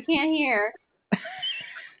 dear. I can't hear.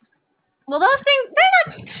 Well, those things,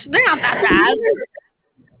 they're not that bad.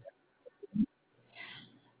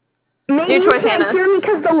 Maybe you can't hear me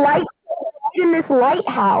because the light is in this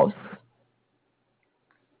lighthouse.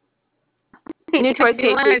 New choice,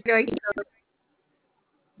 Casey.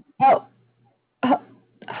 Oh,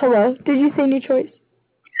 hello. Did you say new choice?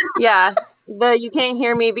 Yeah, you can't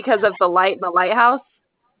hear me because of the light in the lighthouse.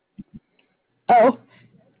 Oh.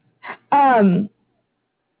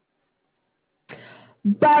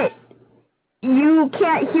 But you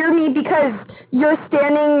can't hear me because you're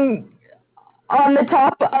standing on the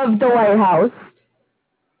top of the lighthouse.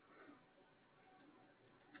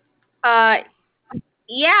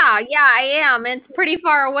 Yeah, I am. It's pretty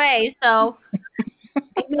far away, so you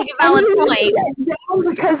make a valid point. Get down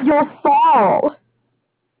because you'll fall.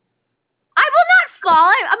 I will not fall.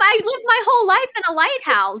 I lived my whole life in a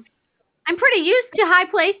lighthouse. I'm pretty used to high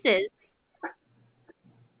places.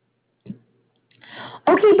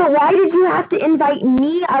 Okay, but why did you have to invite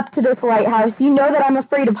me up to this lighthouse? You know that I'm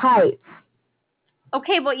afraid of heights.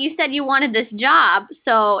 Okay, but you said you wanted this job,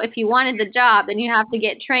 so if you wanted the job, then you have to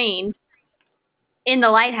get trained in the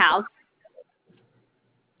lighthouse.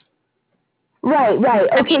 Right.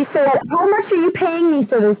 Okay, so how much are you paying me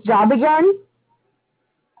for this job again?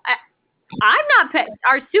 I'm not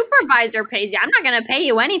our supervisor pays you. I'm not going to pay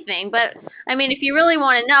you anything, but I mean, if you really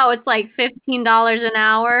want to know, it's like $15 an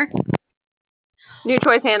hour. New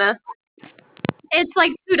choice, Hannah. It's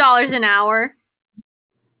like $2 an hour.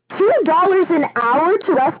 $2 an hour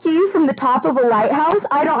to rescue you from the top of a lighthouse?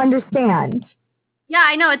 I don't understand. Yeah,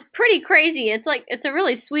 I know, it's pretty crazy. It's a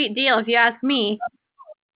really sweet deal if you ask me.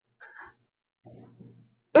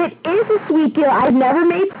 It is a sweet deal. I've never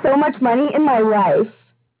made so much money in my life.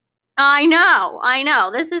 I know.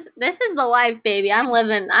 This is the life, baby. I'm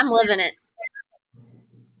living it.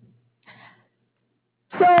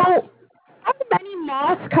 So, how many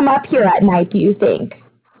moths come up here at night, do you think?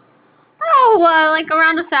 Oh, like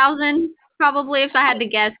around 1,000, probably, if I had to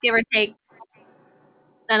guess, give or take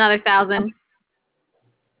another 1,000.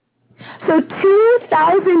 So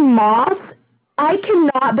 2,000 moths? I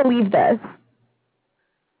cannot believe this.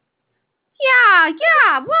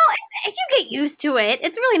 Yeah. Well, if you get used to it,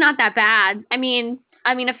 it's really not that bad. I mean,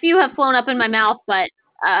 a few have flown up in my mouth, but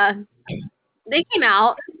they came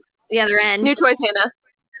out the other end. New choice, Hannah.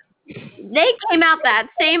 They came out that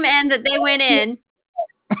same end that they went in.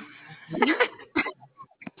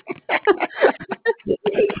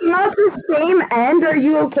 Not the same end. Are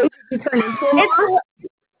you okay? Did you turn into a moth?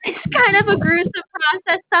 It's kind of a gruesome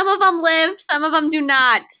process. Some of them live, some of them do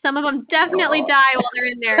not. Some of them definitely die while they're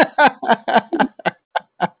in there.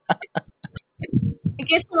 It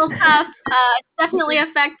gets a little tough. It's definitely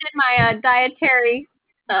affected my dietary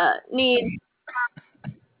needs.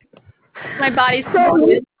 My body's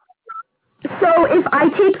So if I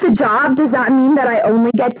take the job, does that mean that I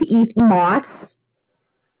only get to eat moths?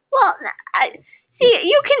 Well, see,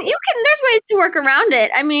 you can. There's ways to work around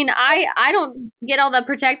it. I mean, I don't get all the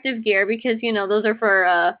protective gear because those are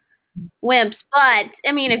for wimps. But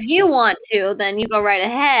I mean, if you want to, then you go right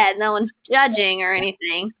ahead. No one's judging or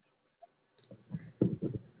anything.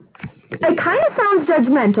 It kind of sounds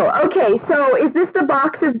judgmental. Okay, so is this the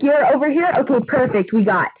box of gear over here? Okay, perfect. We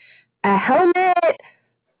got a helmet,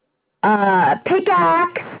 a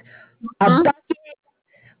pickaxe, a bucket.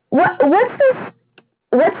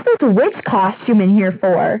 What's this witch costume in here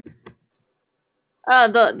for?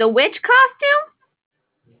 The witch costume?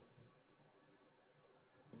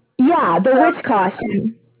 Yeah, the witch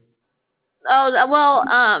costume. Oh, well,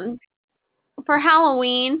 for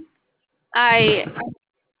Halloween, I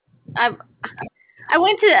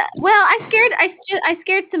went to, I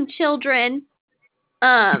scared some children.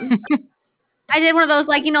 I did one of those,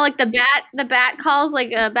 like the bat calls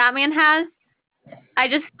like Batman has. I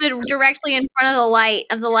just stood directly in front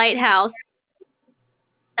of the lighthouse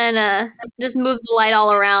and just moved the light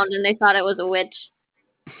all around, and they thought it was a witch.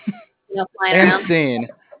 Flying around. Scene.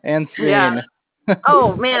 Yeah.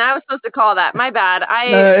 Oh man, I was supposed to call that. My bad.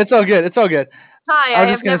 No, it's all good. Hi, I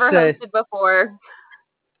have never hosted before.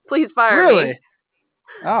 Please fire me. Really?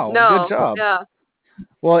 Oh, no, good job. Yeah.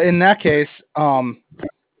 Well, in that case,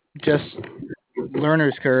 just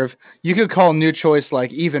learner's curve. You could call New Choice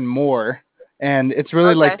like even more, and it's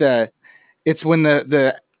really like it's when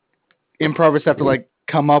the improvers have to like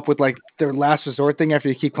come up with like their last resort thing after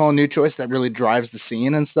you keep calling New Choice that really drives the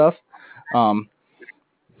scene and stuff.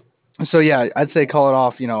 So yeah, I'd say call it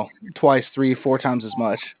off, twice, 3, 4 times as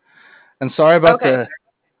much. And sorry about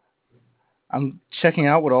I'm checking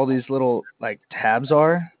out what all these little like tabs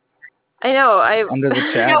are. I know. Under the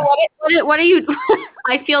chat. What are you?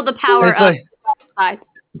 I feel the power of outside.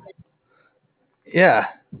 Yeah.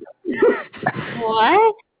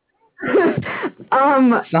 What?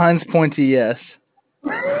 Signs point to yes.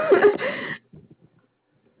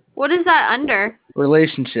 What is that under?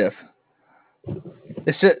 Relationship.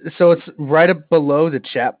 It's right up below the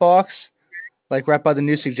chat box, like right by the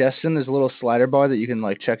new suggestion. There's a little slider bar that you can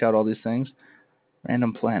like check out all these things.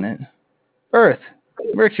 Random planet, Earth,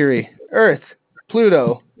 Mercury, Earth,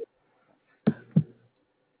 Pluto.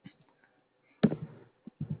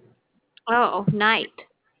 Oh, night.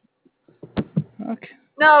 Okay.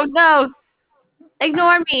 No.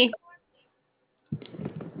 Ignore me.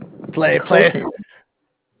 Play. Do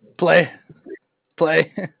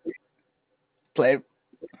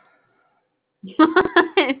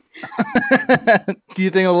you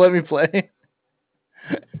think it'll let me play?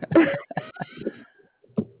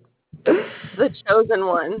 The chosen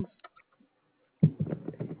one.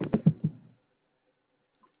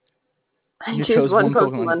 I You choose chose one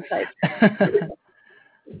one Pokemon type.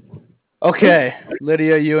 Okay,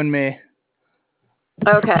 Lydia, you and me.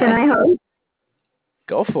 Okay. Can I host?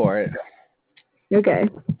 Go for it. Okay.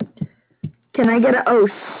 Can I get a? Oh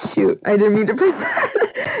shoot! I didn't mean to press that.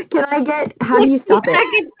 Can I get? How do you stop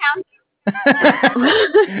it?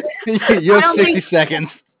 You have 60 seconds.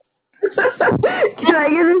 Can I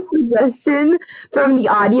get a suggestion from the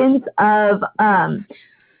audience of a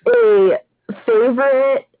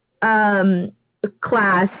favorite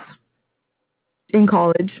class in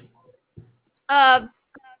college?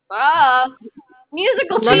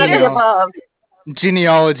 Musical None of theater. the above.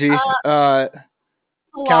 Genealogy. Philosophy.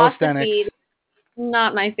 Calisthenics.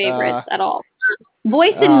 Not my favorites at all.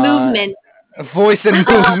 Voice and movement. Voice and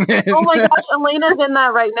movement. Oh my gosh, Elena's in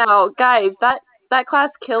that right now. Guys, that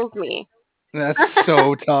class kills me. That's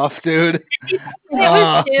so tough, dude. It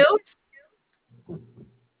was two.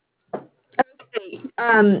 Okay.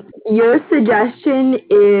 Your suggestion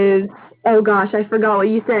is. Oh gosh, I forgot what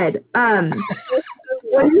you said.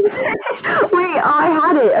 What did you say? Wait, oh, I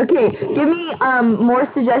had it. Okay, give me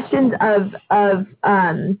more suggestions of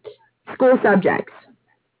school subjects.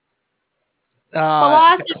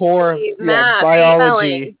 Philosophy, core, math,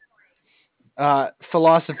 biology,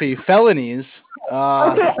 philosophy, felonies.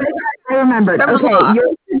 Okay, I remembered. Criminal Okay, law.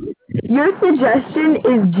 your suggestion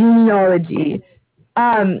is genealogy.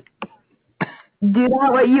 Do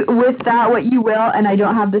that what you will, and I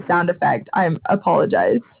don't have the sound effect. I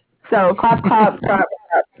apologize. So clap, clap, clap,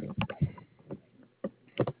 clap.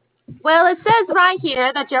 Well, it says right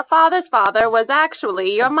here that your father's father was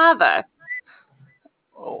actually your mother.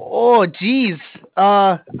 Oh, geez.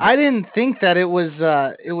 I didn't think that it was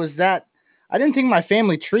that. I didn't think my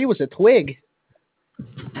family tree was a twig.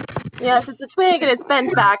 Yes, it's a twig and it's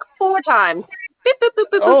bent back 4 times. Beep, boop, boop,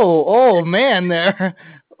 boop, boop. Oh man, there.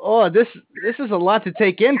 Oh, this is a lot to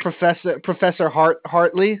take in, Professor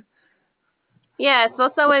Hartley. Yes,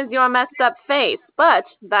 well, so is your messed up face, but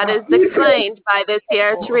that is explained by this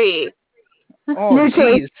here tree. Oh,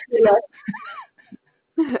 jeez.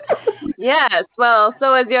 Yes, well,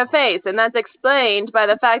 so is your face, and that's explained by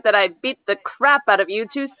the fact that I beat the crap out of you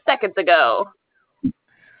 2 seconds ago.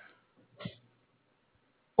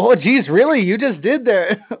 Oh, geez, really? You just did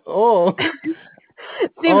there? Oh.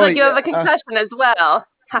 Seems like you have a concussion as well.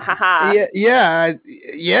 Ha ha ha. Yeah.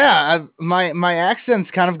 My accent's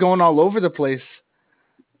kind of going all over the place.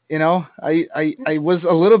 You know, I was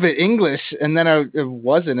a little bit English, and then it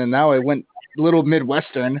wasn't, and now I went a little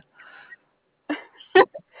Midwestern.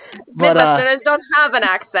 But, Midwesterners don't have an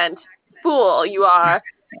accent. Fool, you are.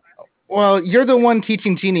 Well, you're the one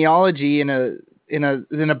teaching genealogy in a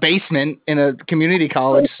basement in a community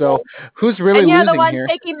college, so who's really losing here? And you're losing the one here?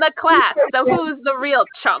 taking the class, so who's the real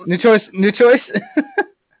chump? New choice.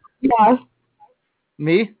 Yeah.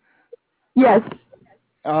 Me? Yes.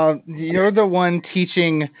 You're the one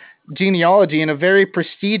teaching genealogy in a very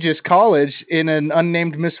prestigious college in an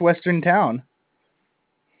unnamed Miss Western town.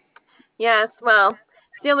 Yes, well,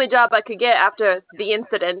 it's the only job I could get after the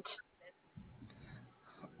incident.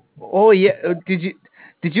 Oh yeah, did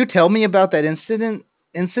you tell me about that incident,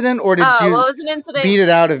 or did you well, it was an incident beat it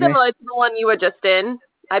out of me? similar to the one you were just in.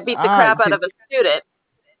 I beat the crap out of a student,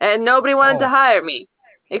 and nobody wanted to hire me,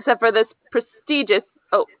 except for this prestigious.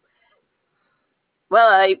 Oh, well,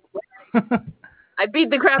 I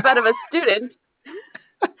beat the crap out of a student,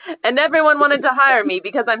 and everyone wanted to hire me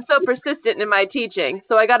because I'm so persistent in my teaching.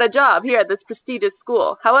 So I got a job here at this prestigious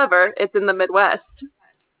school. However, it's in the Midwest.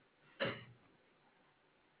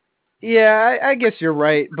 Yeah, I guess you're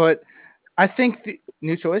right, but I think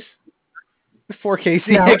new choice for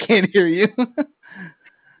Casey. No. I can't hear you.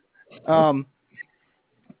 Oh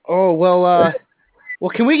well. Well,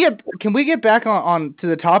 can we get back on to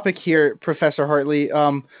the topic here, Professor Hartley?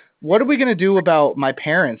 What are we gonna do about my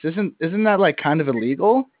parents? Isn't that like kind of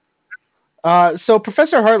illegal? So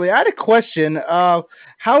Professor Hartley, I had a question.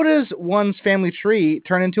 How does one's family tree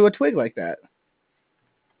turn into a twig like that?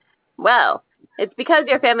 Well, it's because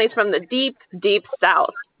your family's from the deep, deep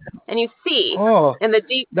South. And you see, in the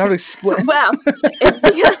deep... That would explain. Well, it's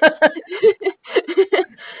because...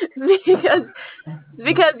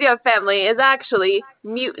 because your family is actually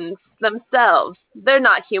mutants themselves. They're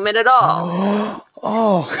not human at all.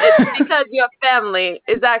 Oh. It's because your family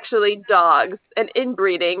is actually dogs, and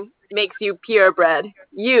inbreeding makes you purebred.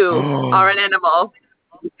 You are an animal.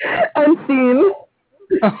 Unseen.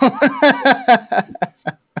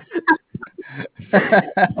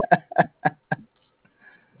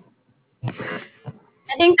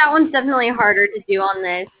 I think that one's definitely harder to do on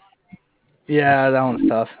this. Yeah, that one's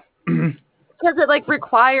tough. Because it like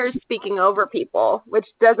requires speaking over people, which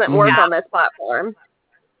doesn't work on this platform.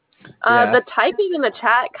 Yeah. The typing in the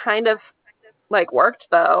chat kind of like worked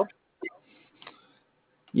though.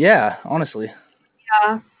 Yeah, honestly.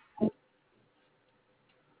 Yeah.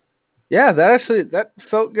 Yeah, that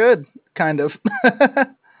felt good, kind of.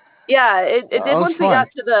 Yeah, it did was once we fun. got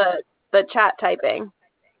to the chat typing.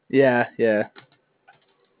 Yeah.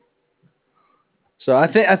 So I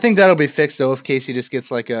think that'll be fixed though if Casey just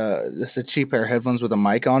gets like just a cheap pair of headphones with a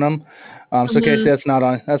mic on them. So Casey, that's not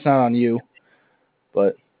on you,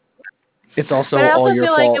 but it's also But I all also your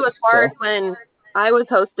feel fault. like it was hard when I was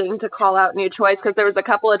hosting to call out new choice because there was a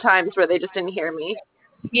couple of times where they just didn't hear me.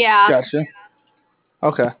 Yeah. Gotcha.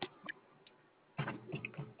 Okay.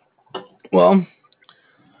 Well,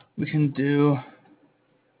 we can do.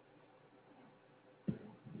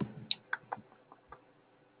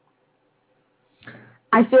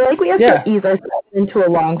 I feel like we have to ease ourselves into a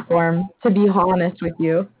long form, to be honest with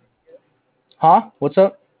you. Huh? What's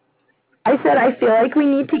up? I said I feel like we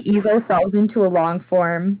need to ease ourselves into a long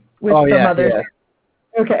form with Oh, some others.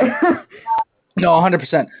 yeah. Okay. No,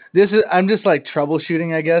 100%. I'm just like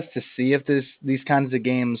troubleshooting, I guess, to see if these kinds of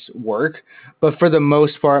games work. But for the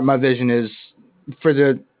most part, my vision is for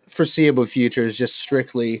the foreseeable future is just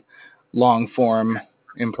strictly long form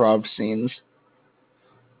improv scenes.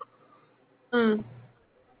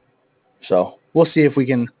 So we'll see if we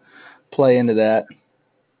can play into that.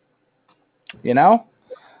 You know?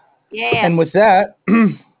 Yeah. And with that,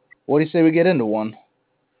 what do you say we get into one?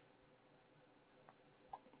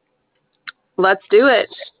 Let's do it.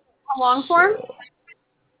 A long form?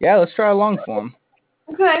 Yeah, let's try a long form.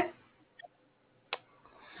 Okay.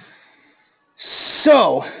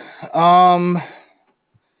 So,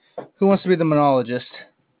 who wants to be the monologist?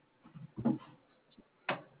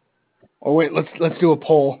 Oh wait, let's do a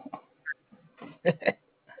poll.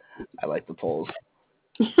 I like the polls.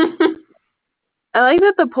 I like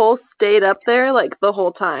that the poll stayed up there like the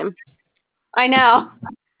whole time. I know.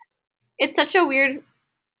 It's such a weird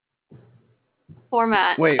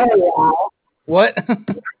format. Wait. Oh, wow. What?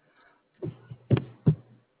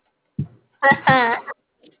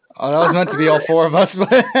 Oh, that was meant to be all four of us.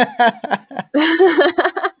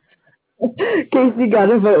 Casey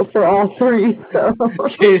got a vote for all three, so.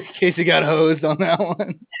 Casey got hosed on that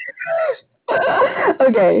one.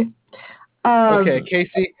 Okay. Okay,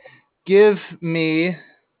 Casey, give me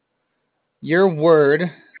your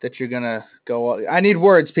word that you're gonna go. I need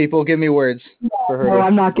words, people. Give me words for her. No,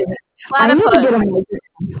 I'm not giving. I'm going to get a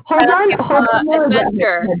Hold on.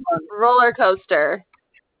 Adventure. Roller coaster.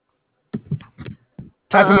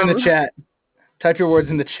 Type them in the chat. Type your words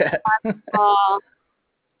in the chat.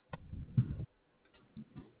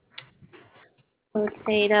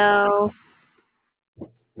 Potato.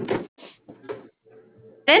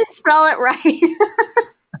 Didn't spell it right.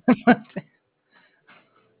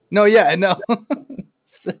 No, yeah, I know.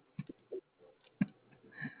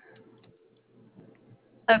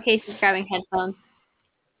 Okay, she's grabbing headphones.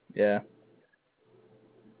 Yeah.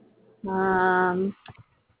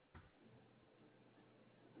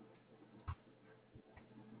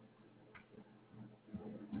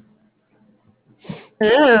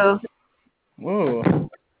 Ooh.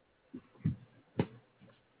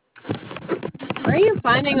 Where are you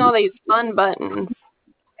finding all these fun buttons?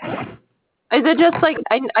 Is it just like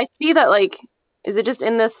I see that like is it just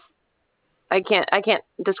in this? I can't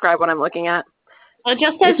describe what I'm looking at. It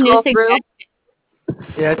just says new suggestions.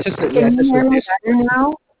 Yeah, it's just Can you hear me better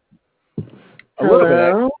now? A little bit.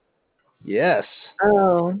 Hello? Yes.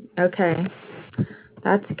 Oh, okay.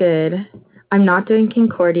 That's good. I'm not doing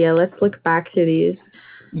Concordia. Let's look back to these.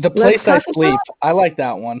 The Place I Sleep. I like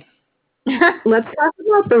that one. Let's talk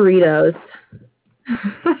about burritos.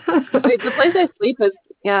 Wait, The Place I Sleep is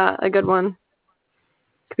a good one.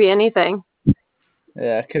 Could be anything.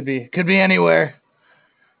 Yeah, could be anywhere.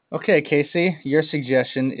 Okay, Casey, your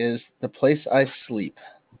suggestion is The Place I Sleep.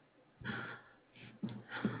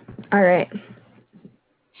 All right.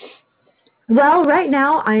 Well, right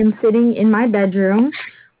now I'm sitting in my bedroom,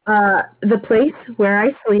 the place where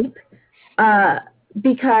I sleep,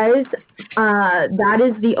 because that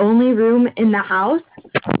is the only room in the house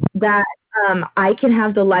that I can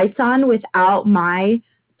have the lights on without my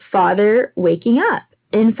father waking up.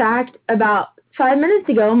 In fact, about 5 minutes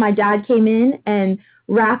ago, my dad came in and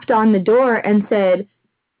rapped on the door and said,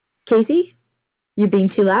 Casey, you're being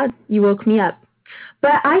too loud. You woke me up.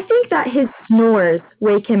 But I think that his snores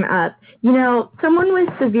wake him up. You know, someone with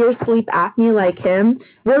severe sleep apnea like him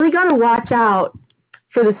really got to watch out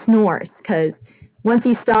for the snores, because once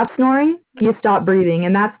you stop snoring, you stop breathing,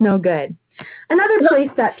 and that's no good. Another place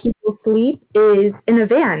that people sleep is in a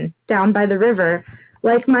van down by the river.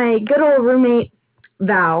 Like my good old roommate,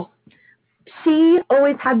 Val. She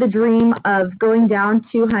always had the dream of going down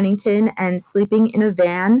to Huntington and sleeping in a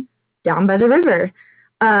van down by the river.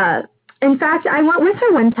 In fact, I went with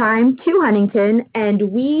her one time to Huntington,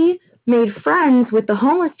 and we made friends with the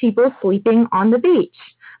homeless people sleeping on the beach.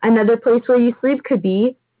 Another place where you sleep could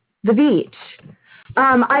be the beach.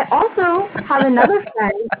 I also have another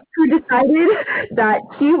friend who decided that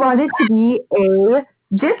she wanted to be a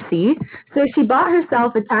gypsy, so she bought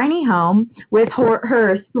herself a tiny home with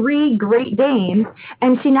her 3 Great Danes,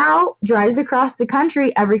 and she now drives across the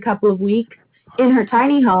country every couple of weeks in her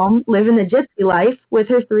tiny home, living the gypsy life with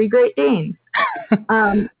her 3 Great Danes.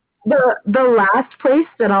 The last place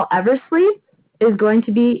that I'll ever sleep is going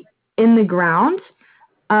to be in the ground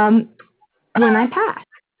when I pass.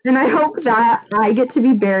 And I hope that I get to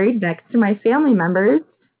be buried next to my family members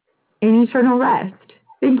in eternal rest.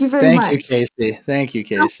 Thank you very much. Thank you, Casey. Thank you,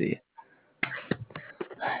 Casey.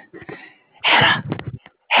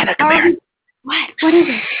 Hannah, come here. What is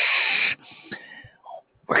it?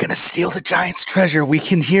 We're going to steal the giant's treasure. We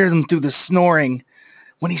can hear them through the snoring.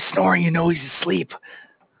 When he's snoring, you know he's asleep.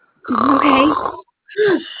 Okay.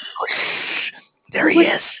 There he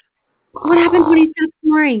is. What happens when he stops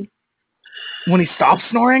snoring? When he stops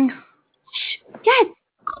snoring? Yes.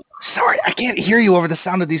 Sorry, I can't hear you over the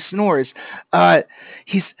sound of these snores.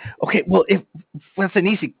 He's okay. Well, that's an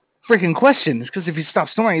easy freaking question. Because if he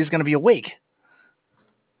stops snoring, he's going to be awake.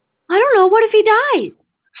 I don't know. What if he dies?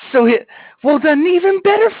 Well, then even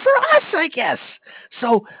better for us, I guess.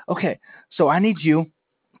 So I need you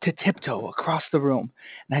to tiptoe across the room,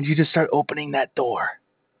 and I need you to start opening that door.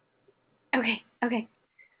 Okay.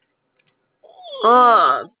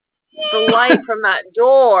 The light from that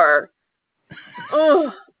door.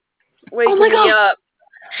 Oh, waking me up.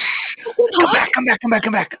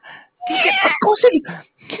 Come back. Of course he's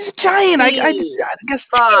a giant. I guess.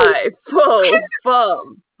 5, 4,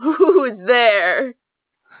 bum. Who's there?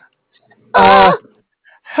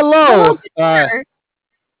 Hello.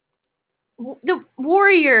 The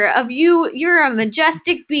warrior of you. You're a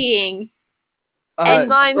majestic being. The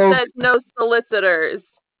sign says no solicitors.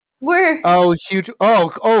 We're huge.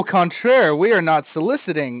 Contraire. We are not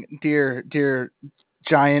soliciting, dear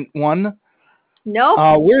giant one.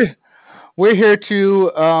 Nope. We're here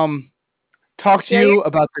to talk to you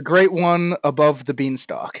about the great one above the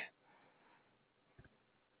beanstalk.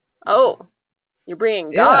 Oh, you're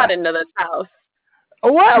bringing God into this house.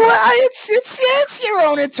 Well, it's your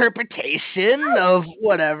own interpretation of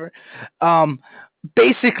whatever.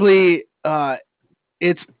 Basically,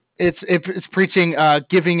 it's preaching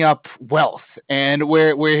giving up wealth, and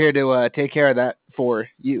we're here to take care of that for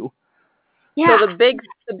you. Yeah. So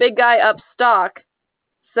the big guy up stock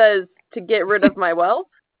says to get rid of my wealth?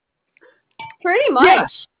 Pretty much.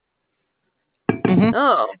 Yeah. Mm-hmm.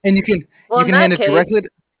 Oh. And you can hand it directly.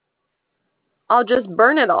 I'll just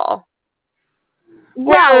burn it all.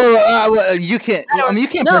 Well, you can't. You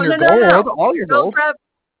can't burn your gold. All your gold.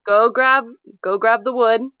 Go grab the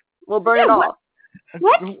wood. We'll burn it all.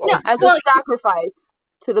 What? No, as a sacrifice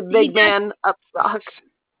to the big man up stock.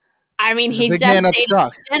 I mean, he's big man up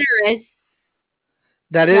stock. Generous.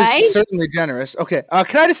 That is certainly generous. Okay.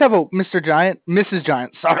 Can I just have a Mr. Giant? Mrs.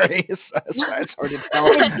 Giant. Sorry. It's hard to tell.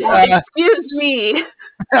 Excuse me.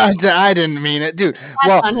 I didn't mean it, dude.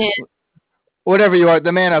 That's on him. Whatever you are,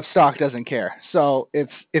 the man up stock doesn't care. So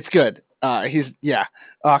it's good. Can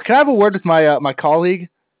I have a word with my colleague,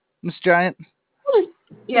 Miss Giant?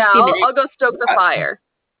 Yeah, I'll go stoke the fire.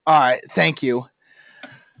 All right, thank you.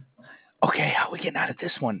 Okay, how are we getting out of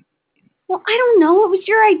this one? Well, I don't know. It was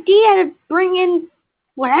your idea to bring in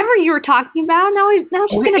whatever you were talking about. Now she's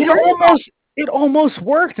gonna burn it. It almost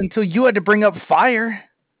worked until you had to bring up fire.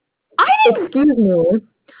 Excuse me.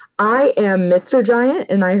 I am Mr. Giant,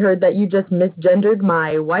 and I heard that you just misgendered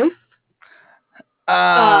my wife.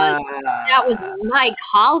 That was my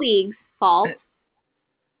colleague's fault.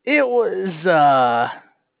 It was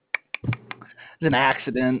an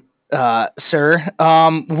accident, sir.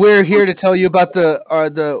 We're here to tell you about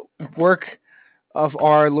the work of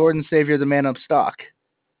our Lord and Savior, the man up stock.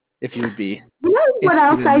 If you would be. You know what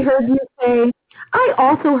else I heard you say? I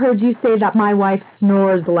also heard you say that my wife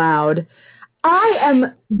snores loud. I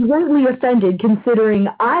am greatly offended considering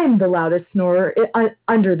I'm the loudest snorer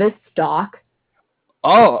under this stock.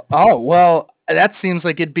 Oh, well, that seems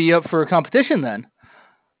like it'd be up for a competition then.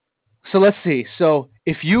 So let's see. So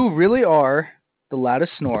if you really are the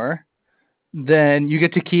loudest snorer, then you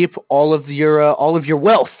get to keep all of your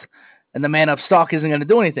wealth, and the man up stock isn't going to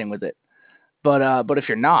do anything with it. But if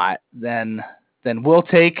you're not, then we'll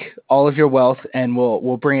take all of your wealth and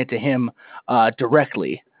we'll bring it to him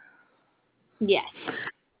directly. Yes.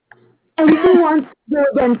 And he wants to go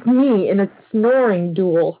against me in a snoring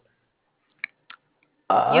duel.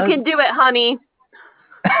 You can do it, honey.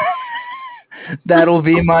 That'll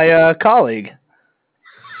be my colleague.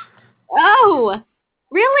 Oh,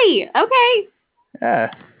 really? Okay.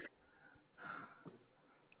 Yeah.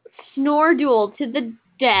 Snore duel to the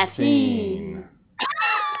death. Scene.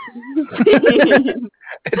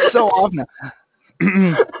 It's so off now.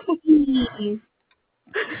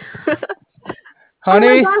 Honey?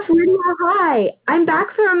 Oh my gosh, Lydia, hi. I'm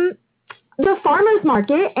back from the farmer's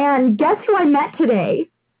market, and guess who I met today?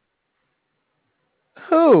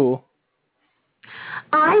 Who?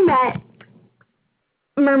 I met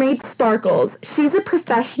Mermaid Sparkles. She's a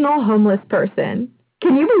professional homeless person.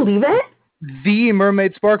 Can you believe it? The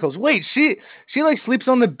Mermaid Sparkles. Wait, she like sleeps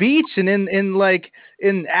on the beach and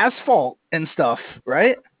in asphalt and stuff,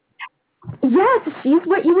 right? Yes, she's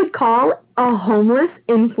what you would call a homeless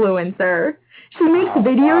influencer. She makes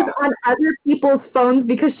videos on other people's phones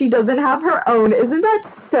because she doesn't have her own. Isn't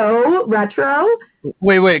that so retro?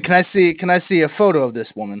 Wait, can I see a photo of this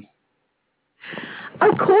woman?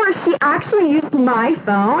 Of course, she actually used my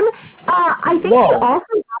phone. I think Whoa. she also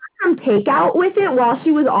got some takeout with it while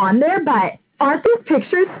she was on there, but aren't these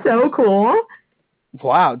pictures so cool?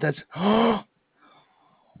 Wow, that's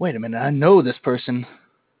wait a minute, I know this person.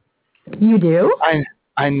 You do?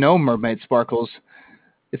 I know Mermaid Sparkles.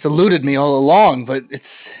 It's eluded me all along, but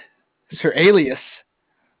it's her alias.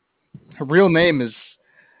 Her real name is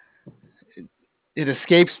it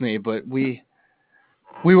escapes me, but we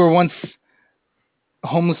were once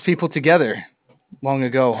homeless people together long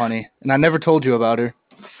ago, honey, and I never told you about her.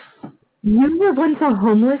 You were once a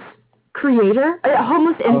homeless creator? A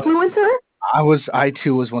homeless influencer? I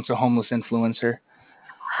too was once a homeless influencer.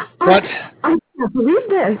 But I can't believe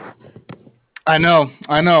this. I know.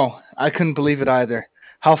 I couldn't believe it either.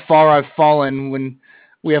 How far I've fallen when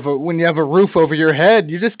you have a roof over your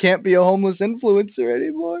head. You just can't be a homeless influencer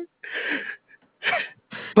anymore.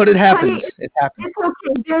 But it happens. Honey, It happens.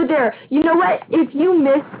 it's okay. There. You know what? If you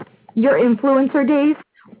miss your influencer days,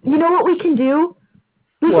 you know what we can do?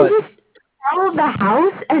 We What? can just sell the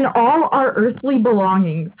house and all our earthly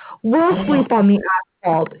belongings. We'll sleep on the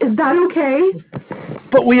asphalt. Is that okay?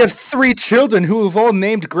 But we have 3 children who have all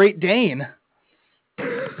named Great Dane.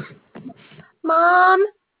 Mom,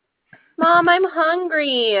 I'm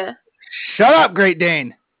hungry. Shut up, Great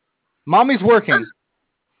Dane. Mommy's working.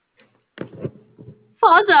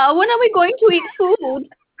 Father, when are we going to eat food?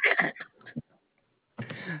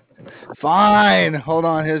 Fine. Hold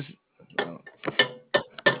on. All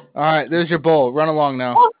right, there's your bowl. Run along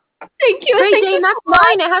now. Oh, thank you. Great thank Dane, you that's so much.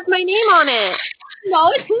 mine. It has my name on it.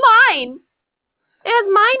 No, it's mine. It has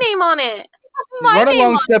my name on it. My Run name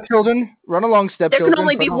along, on stepchildren. Run along, There stepchildren. can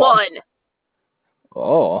only be Run along. one.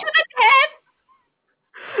 Oh. to the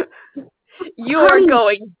head. You're Honey,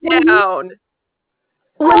 going down.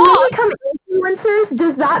 When we become influencers,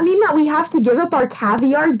 does that mean that we have to give up our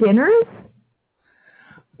caviar dinners?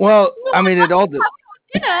 Well, I mean, it all.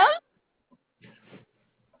 Dinner.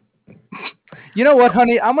 You know what,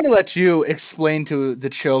 honey? I'm gonna let you explain to the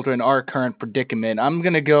children our current predicament. I'm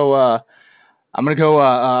gonna go.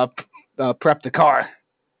 Prep the car.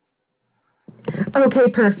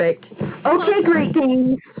 Okay, perfect. Okay, Great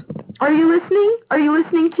Danes. Are you listening? Are you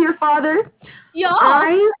listening to your father? Yeah.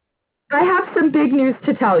 I have some big news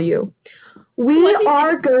to tell you. We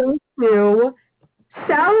are going to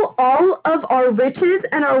sell all of our riches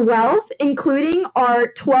and our wealth, including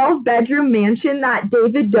our 12-bedroom mansion that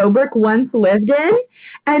David Dobrik once lived in,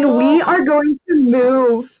 and we are going to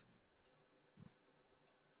move.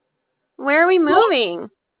 Where are we moving?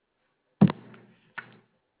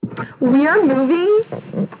 We are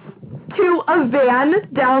moving to a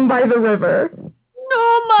van down by the river.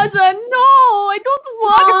 No, Mother, no. I don't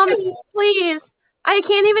want Mom, to. please. I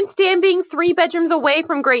can't even stand being 3 bedrooms away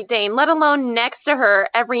from Great Dane, let alone next to her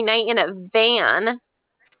every night in a van.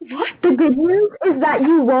 The good news is that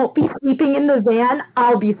you won't be sleeping in the van.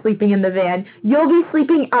 I'll be sleeping in the van. You'll be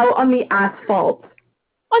sleeping out on the asphalt.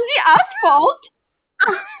 On the asphalt?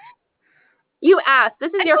 You asked.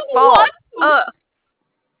 This is I your don't fault. want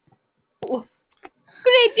to.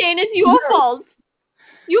 Great Dane, it's your fault.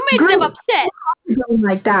 You made them upset. Something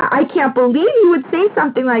like that. I can't believe you would say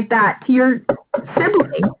something like that to your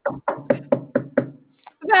sibling.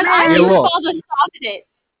 God, I'm your father started it.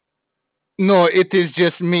 No, it is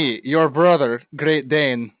just me, your brother, Great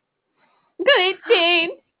Dane. Great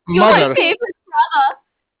Dane, you're Mother, my favorite brother.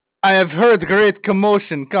 I have heard great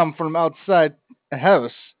commotion come from outside the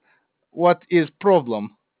house. What is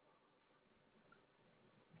problem?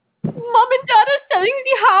 Mom and Dad are selling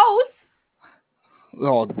the house.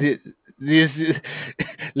 Oh, this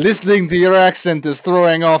listening to your accent is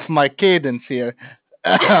throwing off my cadence here.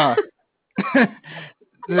 That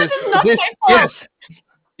is not my fault.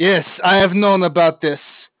 Yes, I have known about this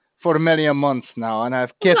for many a month now, and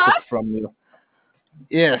I've kept it from you.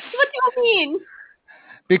 Yes. What do you mean?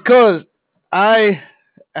 Because I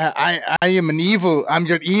am I'm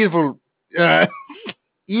your evil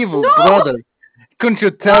brother. Couldn't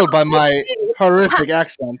you tell by my horrific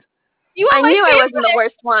accent? I knew I wasn't the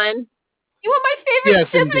worst one. You are my favorite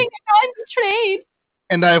sibling, and I'm betrayed.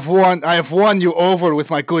 And I have won you over with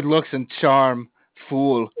my good looks and charm,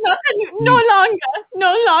 fool. No longer.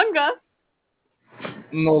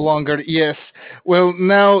 No longer, yes. Well,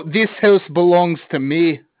 now this house belongs to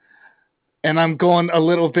me. And I'm going a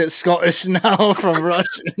little bit Scottish now from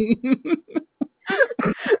Russian.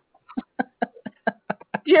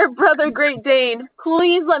 Dear brother Great Dane,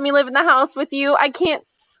 please let me live in the house with you. I can't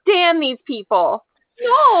stand these people.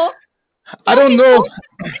 No. I don't know.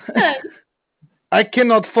 I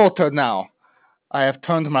cannot falter now. I have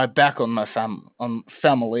turned my back on my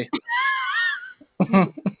family.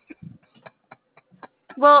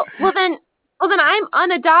 Well then I'm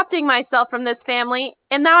unadopting myself from this family,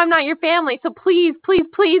 and now I'm not your family. So please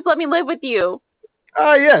let me live with you.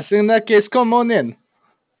 Ah, yes. In that case, come on in.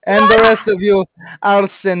 And the rest of you, I'll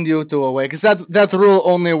send you to away, because that rule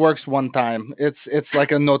only works one time. It's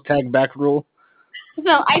like a no tag back rule.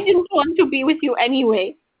 So I didn't want to be with you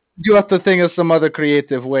anyway. You have to think of some other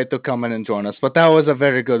creative way to come in and join us, but that was a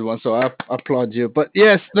very good one, so I applaud you. But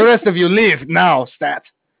yes, the rest of you leave now, Stat.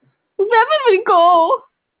 Where will we go?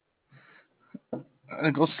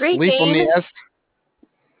 Go Great sleep Dane. on the nest.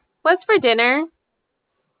 What's for dinner?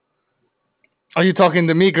 Are you talking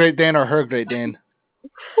to me, Great Dane, or her, Great Dane?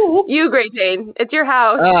 You, Great Dane. It's your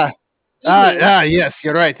house. Yes,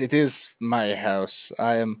 you're right. It is my house.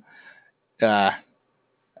 I'm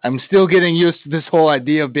still getting used to this whole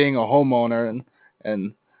idea of being a homeowner,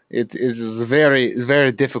 and it is a very,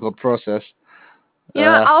 very difficult process. You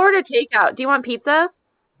know what? I'll order takeout. Do you want pizza?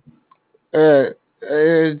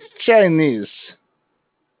 Chinese.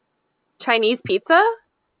 Chinese pizza?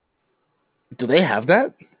 Do they have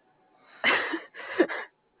that?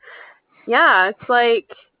 Yeah, it's like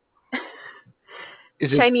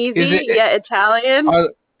Chinese-y, yet Italian.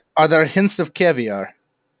 Are there hints of caviar?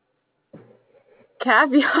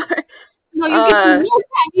 Caviar? No, you get no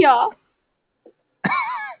caviar.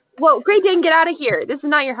 Whoa, Great Dane, get out of here. This is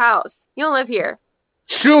not your house. You don't live here.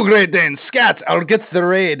 Shoo, Great Dane, scat! I'll get the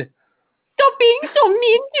raid. Stop being so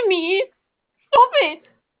mean to me. Stop it.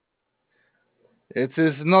 It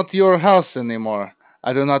is not your house anymore.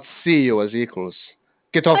 I do not see you as equals.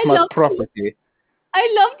 Get off my property. I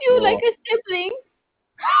loved you like a sibling.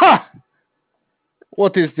 Ha!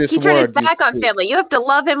 What is this word? He turned his back on family. You have to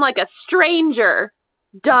love him like a stranger,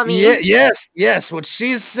 dummy. Yes, what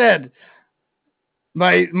she said.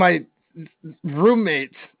 My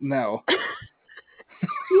roommate now.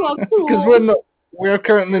 You are cool. Because we're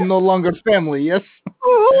currently no longer family, yes?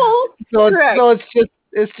 Cool. So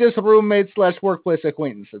it's just roommate / workplace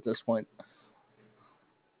acquaintance at this point.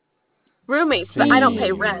 Roommates, but I don't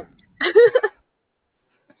pay rent.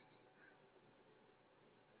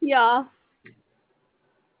 Yeah.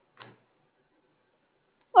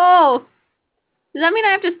 Oh. Does that mean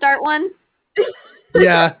I have to start one?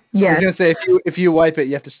 Yeah. I was gonna say if you wipe it,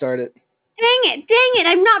 you have to start it. Dang it!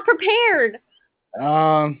 I'm not prepared.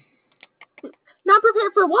 Not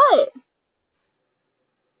prepared for what?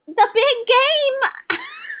 The big game.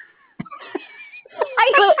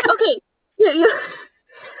 Okay.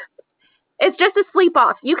 It's just a sleep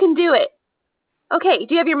off. You can do it. Okay.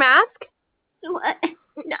 Do you have your mask? What?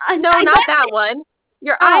 No, not that one.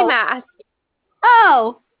 Your eye mask.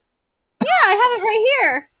 Oh. Yeah, I have it right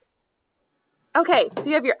here. Okay, so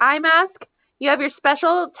you have your eye mask. You have your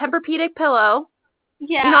special Tempur-Pedic pillow.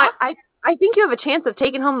 Yeah. You know, I think you have a chance of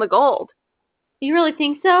taking home the gold. You really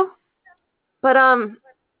think so? But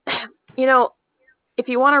you know, if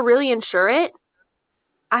you want to really insure it,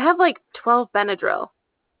 I have like 12 Benadryl.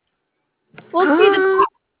 Well, see,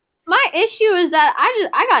 my issue is that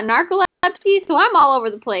I got narcolepsy, so I'm all over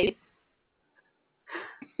the place.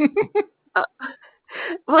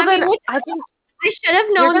 Well, then mean, I think I should have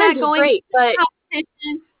you're known gonna that do going great, but to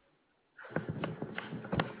competition.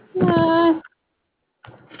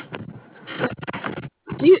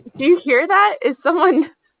 do you hear that? Is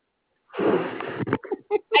someone I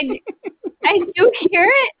do hear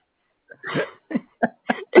it.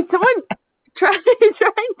 is someone trying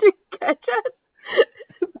to catch us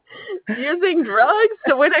using drugs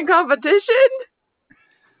to win a competition?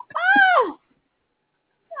 Oh,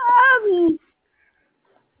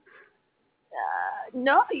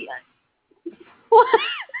 no. What?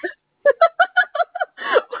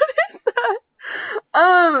 What is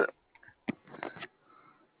that?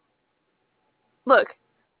 Look,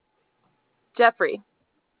 Jeffrey.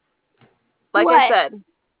 Like I What? said,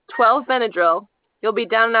 12 Benadryl. You'll be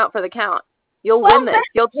down and out for the count. You'll win this.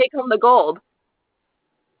 You'll take home the gold.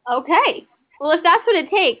 Okay. Well, if that's what it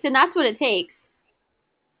takes, then that's what it takes.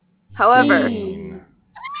 However,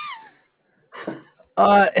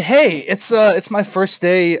 hey, it's my first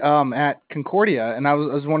day at Concordia, and I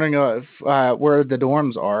was wondering if where the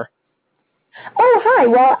dorms are. Oh, hi.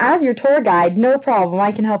 Well, as your tour guide, no problem.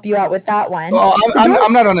 I can help you out with that one. Well,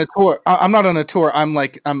 I'm not on a tour. I'm not on a tour. I'm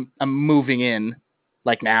moving in,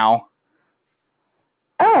 like now.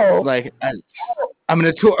 Oh. Like I'm in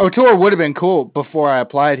a tour. A tour would have been cool before I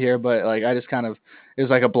applied here, but like I just kind of it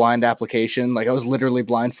was like a blind application. Like I was literally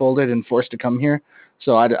blindfolded and forced to come here,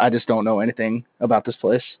 so I just don't know anything about this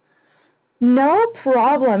place. No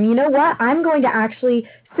problem. You know what? I'm going to actually,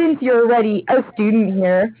 since you're already a student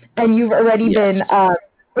here and you've already been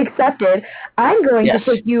accepted, I'm going to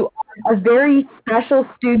take you on a very special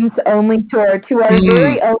students-only tour to our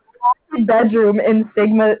very own haunted bedroom in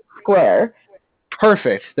Sigma Square.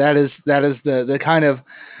 Perfect. That is the kind of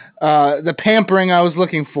the pampering I was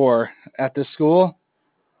looking for at this school.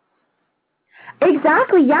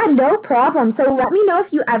 Exactly. Yeah, no problem. So let me know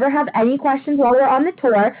if you ever have any questions while we're on the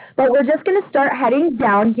tour. But we're just gonna start heading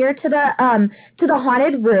down here to the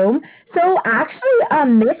haunted room. So actually,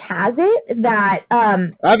 Miss has it that I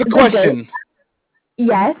have a question.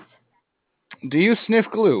 Yes. Do you sniff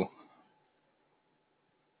glue?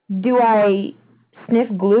 Do I sniff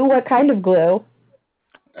glue? What kind of glue?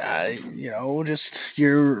 Just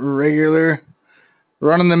your regular,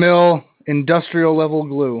 run-of-the-mill, industrial-level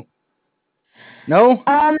glue. No?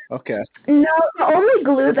 Okay. No, the only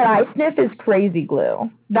glue that I sniff is crazy glue.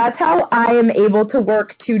 That's how I am able to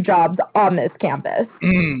work 2 jobs on this campus.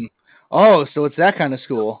 Oh, so it's that kind of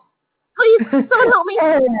school. Please, someone help me.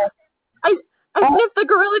 I sniffed the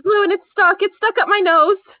Gorilla Glue and it's stuck. It's stuck up my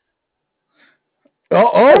nose.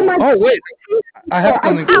 Oh, wait. I have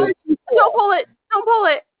something for you. Don't pull it. Don't pull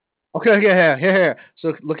it. Okay, here.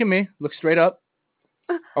 So look at me. Look straight up.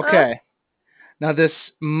 Okay. Now this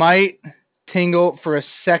might tingle for a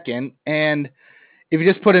second, and if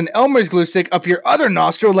you just put an Elmer's glue stick up your other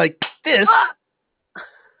nostril like this,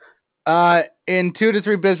 in 2 to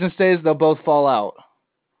 3 business days, they'll both fall out.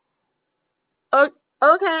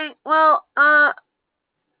 Okay. Well, now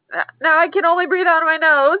I can only breathe out of my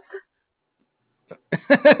nose.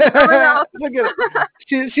 Look at her.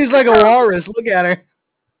 She's like a walrus. Look at her.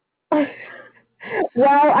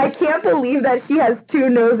 Well, I can't believe that she has 2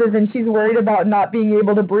 noses and she's worried about not being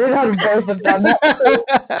able to breathe out of both of them.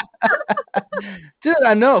 Dude,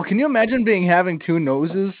 I know. Can you imagine having 2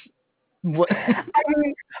 noses? What? I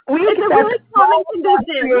mean, we accept all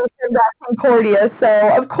conditions at Concordia, so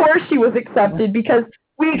of course she was accepted because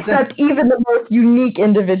we accept even the most unique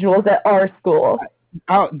individuals at our school.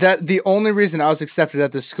 The only reason I was accepted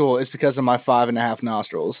at this school is because of my 5.5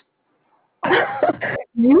 nostrils.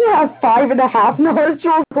 You have 5.5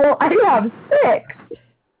 nostrils? Well, I have 6.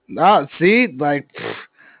 See,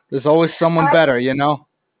 there's always someone better, you know.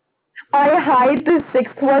 I hide the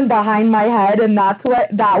 6th one behind my head, and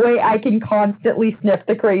that way I can constantly sniff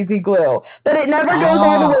the crazy glue. But it never goes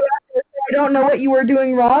all the way up, so I don't know what you were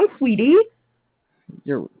doing wrong, sweetie.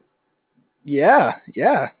 Yeah.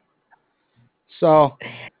 So,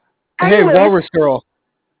 Anyways, hey, Walrus Girl.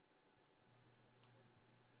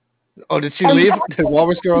 Oh, did she leave? Did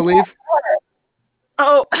Walrus Girl leave?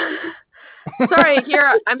 Oh, sorry.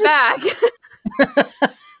 Here, I'm back.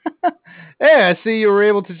 Hey, I see you were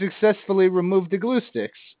able to successfully remove the glue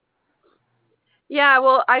sticks. Yeah,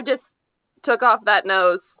 well, I just took off that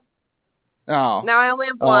nose. Oh. Now I only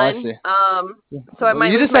have one. I see. So I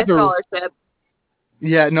might lose my scholarship.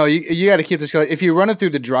 Yeah, no, you got to keep the scholarship. If you run it through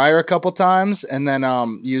the dryer a couple times and then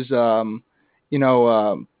use Goo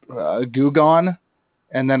Gone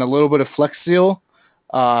and then a little bit of Flex Seal,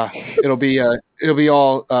 it'll be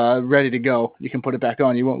all ready to go. You can put it back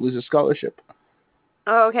on. You won't lose a scholarship.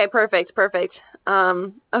 Oh, okay, perfect.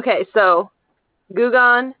 Okay, so Goo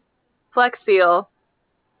Gone, Flex Seal,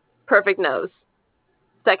 perfect nose.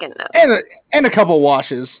 Second nose. And a couple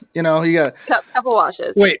washes. You know, you got couple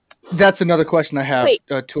washes. Wait, that's another question I have, Wait.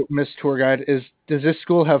 Miss Tour Guide. Does this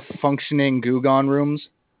school have functioning Gugon rooms?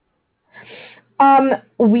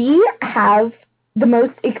 We have the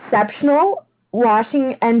most exceptional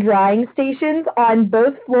washing and drying stations on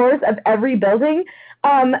both floors of every building,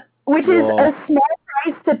 which is a small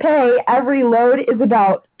price to pay. Every load is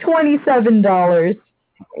about $27.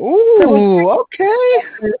 Ooh,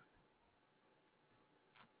 okay.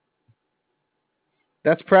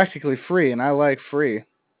 That's practically free, and I like free.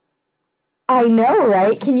 I know,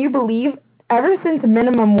 right? Can you believe, ever since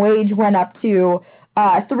minimum wage went up to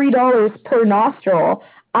 $3 per nostril,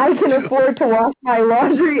 I can afford to wash my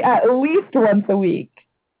laundry at least once a week.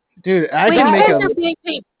 Dude, I Wait, can make you guys are being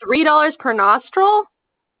paid $3 per nostril?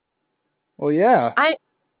 Well, yeah.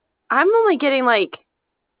 I'm only getting like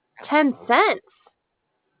 10 cents.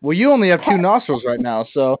 Well, you only have 2 nostrils right now,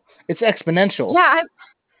 so it's exponential. Yeah,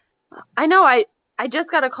 I know. I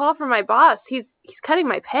just got a call from my boss. He's cutting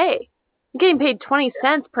my pay. I'm getting paid 20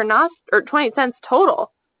 cents per or 20 cents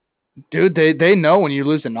total. Dude, they know when you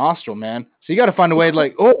lose a nostril, man. So you got to find a way to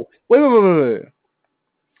wait.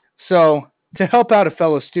 So, to help out a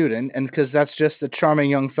fellow student, and because that's just the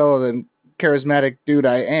charming young fellow and charismatic dude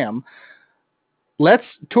I am,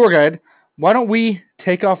 tour guide, why don't we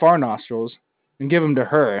take off our nostrils and give them to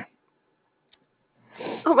her?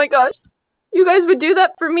 Oh my gosh. You guys would do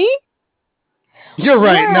that for me? You're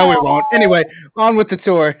right. Yeah. No, we won't. Anyway, on with the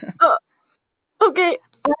tour. Okay.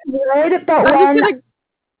 I'm just going to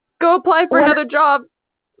go apply for another job.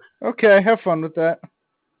 Okay, have fun with that.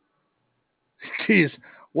 Jeez,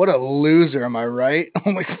 what a loser, am I right?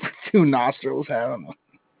 Only 2 nostrils, I don't know.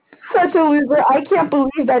 Such a loser. I can't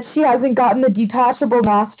believe that she hasn't gotten the detachable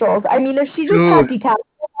nostrils. I mean, if she just had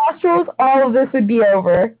detachable nostrils, all of this would be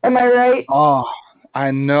over. Am I right? Oh,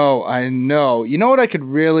 I know. You know what I could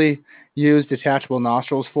really use detachable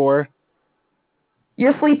nostrils for?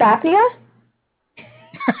 Your sleep apnea?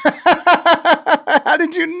 How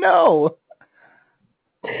did you know?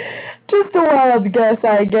 Just a wild guess,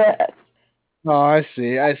 I guess. Oh, I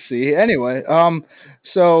see. Anyway,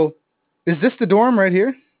 so is this the dorm right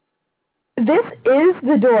here? This is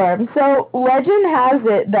the dorm. So legend has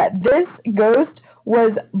it that this ghost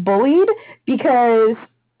was bullied because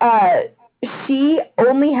she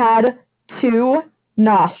only had 2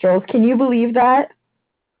 nostrils. Can you believe that?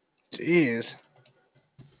 Jeez.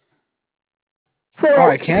 So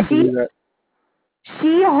I can't believe that.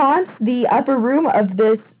 She haunts the upper room of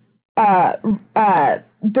this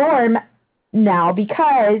dorm now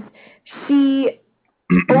because she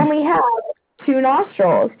only had 2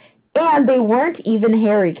 nostrils, and they weren't even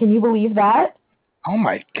hairy. Can you believe that? Oh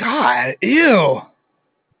my god! Ew.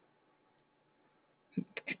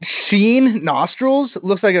 Sheen nostrils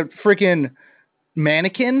looks like a freaking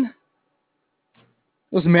mannequin.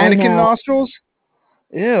 Those mannequin nostrils.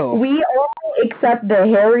 Ew. We only accept the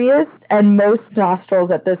hairiest and most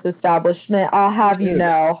nostrils at this establishment. I'll have you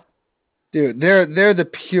know. Dude, they're the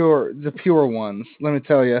pure ones. Let me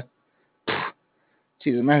tell you.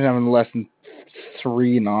 Jeez, imagine having less than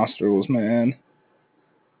 3 nostrils, man.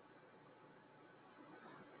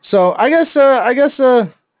 So I guess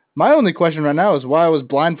my only question right now is why I was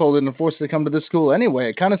blindfolded and forced to come to this school anyway.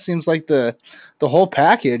 It kind of seems like the whole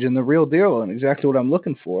package and the real deal and exactly what I'm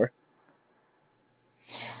looking for.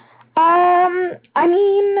 I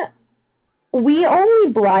mean, we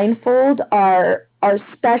only blindfold our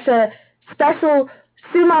special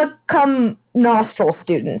summa cum nostril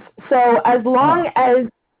students. So as long as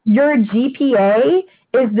your GPA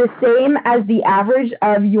is the same as the average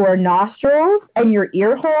of your nostrils and your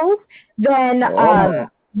ear holes, then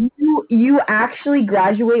you actually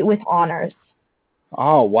graduate with honors.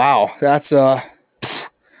 Oh wow, that's a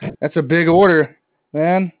big order,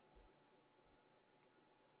 man.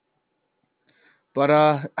 But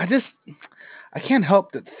I can't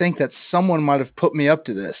help but think that someone might have put me up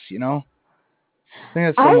to this, you know? I think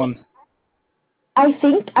that's someone. I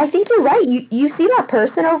think you're right. You see that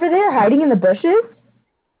person over there hiding in the bushes?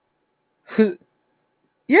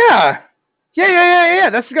 Yeah.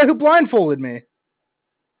 That's the guy who blindfolded me.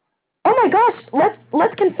 Oh my gosh,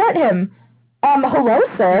 let's confront him. Hello,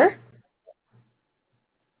 sir.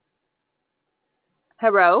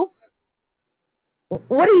 Hello?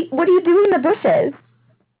 What are you doing in the bushes?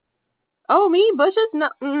 Oh, me? Bushes? No.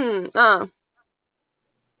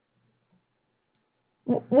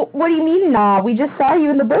 What do you mean, nah? We just saw you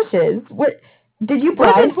in the bushes. What? Did you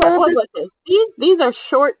blindfold? These are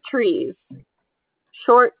short trees.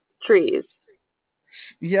 Short trees.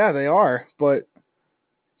 Yeah, they are. But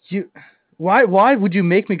why would you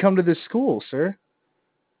make me come to this school, sir?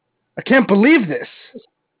 I can't believe this.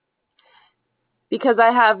 Because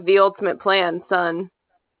I have the ultimate plan, son.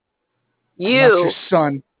 I'm not your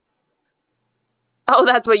son. Oh,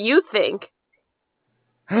 that's what you think.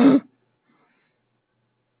 Son.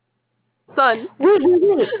 Wait.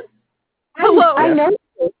 Hello.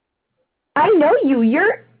 I know you.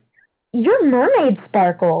 You're Mermaid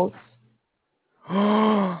Sparkles.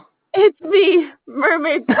 It's me,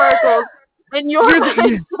 Mermaid Sparkles, and you're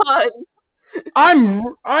my son.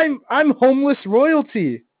 I'm homeless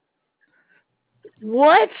royalty.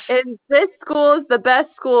 What? And this school is the best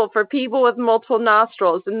school for people with multiple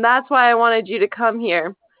nostrils, and that's why I wanted you to come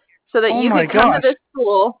here, so that you could come to this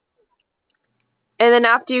school, and then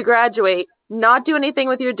after you graduate, not do anything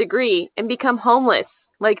with your degree, and become homeless,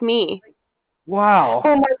 like me. Wow.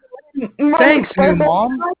 Oh my Thanks, Sparkles, new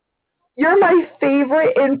mom. You're my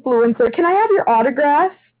favorite influencer. Can I have your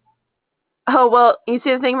autograph? Oh, well, you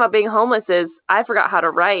see, the thing about being homeless is I forgot how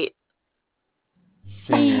to write.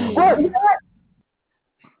 Well, you know what?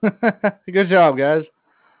 Good job, guys.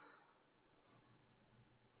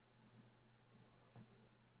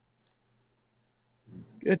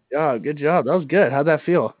 Good job. That was good. How'd that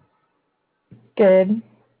feel? Good.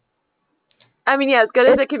 I mean, yeah, as good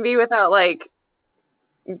as it can be without, like,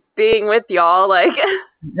 being with y'all, like.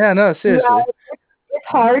 Yeah, no, seriously. Yeah, it's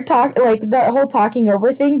hard the whole talking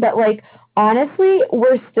over thing, but like honestly,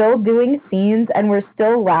 we're still doing scenes and we're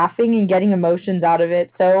still laughing and getting emotions out of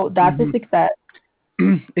it. So that's a success.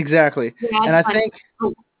 Exactly. Yeah, and I think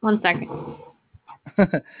 1 second.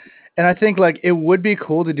 And I think like it would be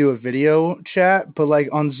cool to do a video chat, but like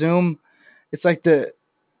on Zoom, it's like the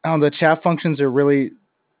chat functions are really,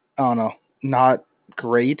 I don't know, not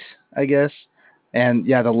great, I guess. And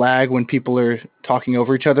yeah, the lag when people are talking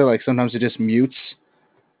over each other, like sometimes it just mutes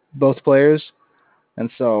both players.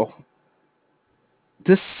 And so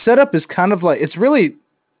this setup is kind of like, it's really,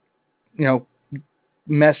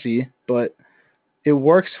 messy, but it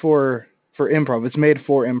works for improv. It's made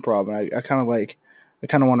for improv. And I kind of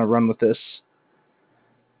want to run with this.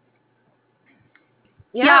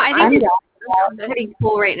 Yeah, I think it's pretty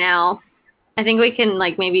cool right now. I think we can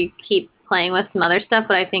like maybe keep playing with some other stuff,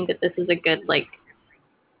 but I think that this is a good like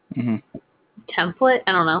template.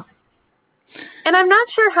 I don't know. And I'm not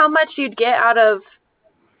sure how much you'd get out of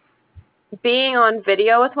being on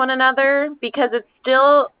video with one another, because it's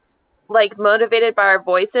still like motivated by our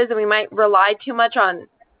voices, and we might rely too much on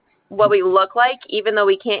what we look like, even though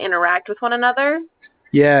we can't interact with one another.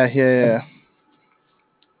 Yeah.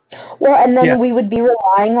 Well, and then we would be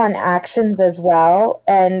relying on actions as well.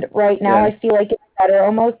 And right now, I feel like it's better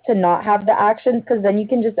almost to not have the actions, because then you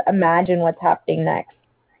can just imagine what's happening next.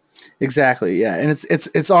 Exactly. Yeah, and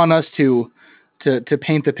it's on us to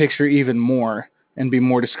paint the picture even more and be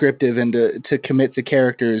more descriptive and to commit to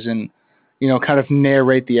characters and kind of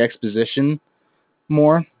narrate the exposition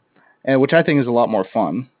more, and which I think is a lot more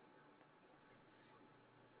fun.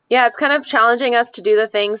 Yeah, it's kind of challenging us to do the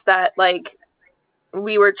things that like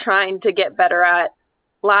we were trying to get better at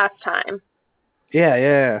last time.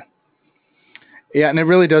 Yeah, and it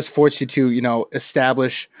really does force you to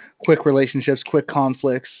establish quick relationships, quick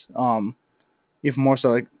conflicts, even more so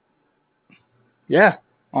like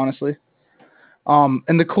honestly.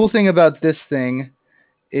 And the cool thing about this thing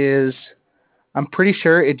is I'm pretty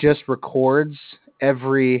sure it just records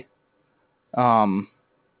every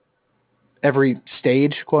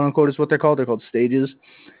stage, quote unquote, is what they're called. They're called stages.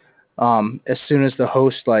 As soon as the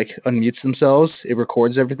host like unmutes themselves, it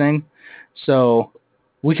records everything. So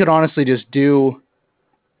we could honestly just do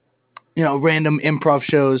random improv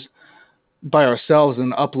shows by ourselves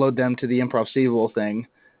and upload them to the Improv Sequel thing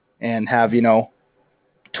and have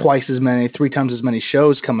twice as many, 3 times as many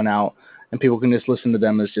shows coming out, and people can just listen to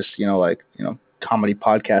them as just comedy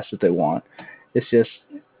podcasts if they want. It's just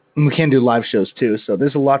we can do live shows too, so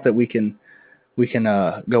there's a lot that we can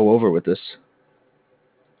go over with this.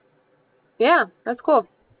 Yeah, that's cool.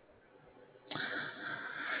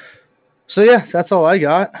 So yeah, that's all I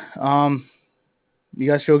got. You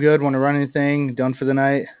guys feel good? Want to run anything? Done for the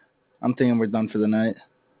night? I'm thinking we're done for the night.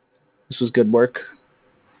 This was good work.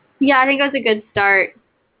 Yeah, I think it was a good start.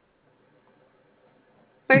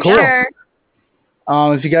 For cool. sure.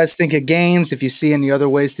 If you guys think of games, if you see any other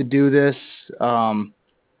ways to do this,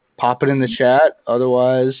 pop it in the chat.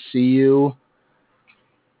 Otherwise, see you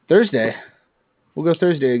Thursday. We'll go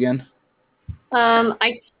Thursday again. I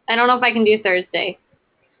don't know if I can do Thursday.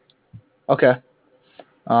 Okay.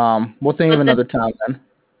 We'll think of another time then.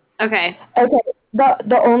 Okay.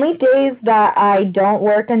 The only days that I don't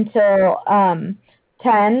work until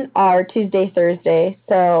 10 are Tuesday, Thursday.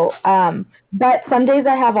 So but some days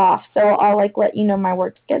I have off, so I'll like let you know my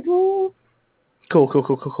work schedule.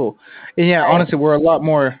 Cool. And yeah, Right. honestly, we're a lot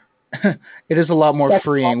more. It is a lot more That's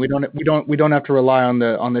freeing. We don't have to rely on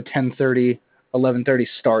the 10:30, 11:30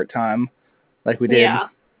 start time like we did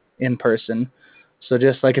in person. So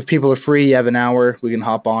just like if people are free, you have an hour, we can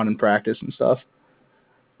hop on and practice and stuff.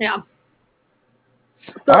 Yeah.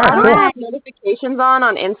 So All right, I don't cool. have notifications on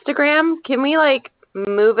Instagram. Can we like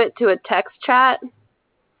move it to a text chat?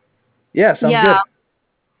 Yeah, sounds good.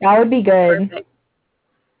 That would be good. Perfect.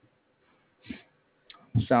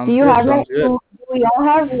 Sounds Do you good. have Sounds it? good. Do we all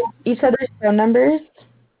have each other's phone numbers?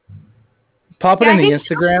 Pop it Yeah, in I the think-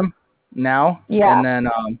 Instagram now, Yeah. and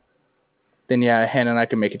then yeah, Hannah and I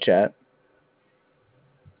can make a chat.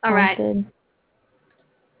 All right. Good.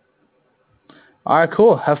 All right,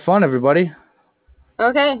 cool. Have fun, everybody.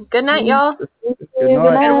 Okay. Good night, y'all. Good Good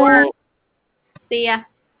night. night. See ya.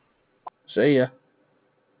 See ya.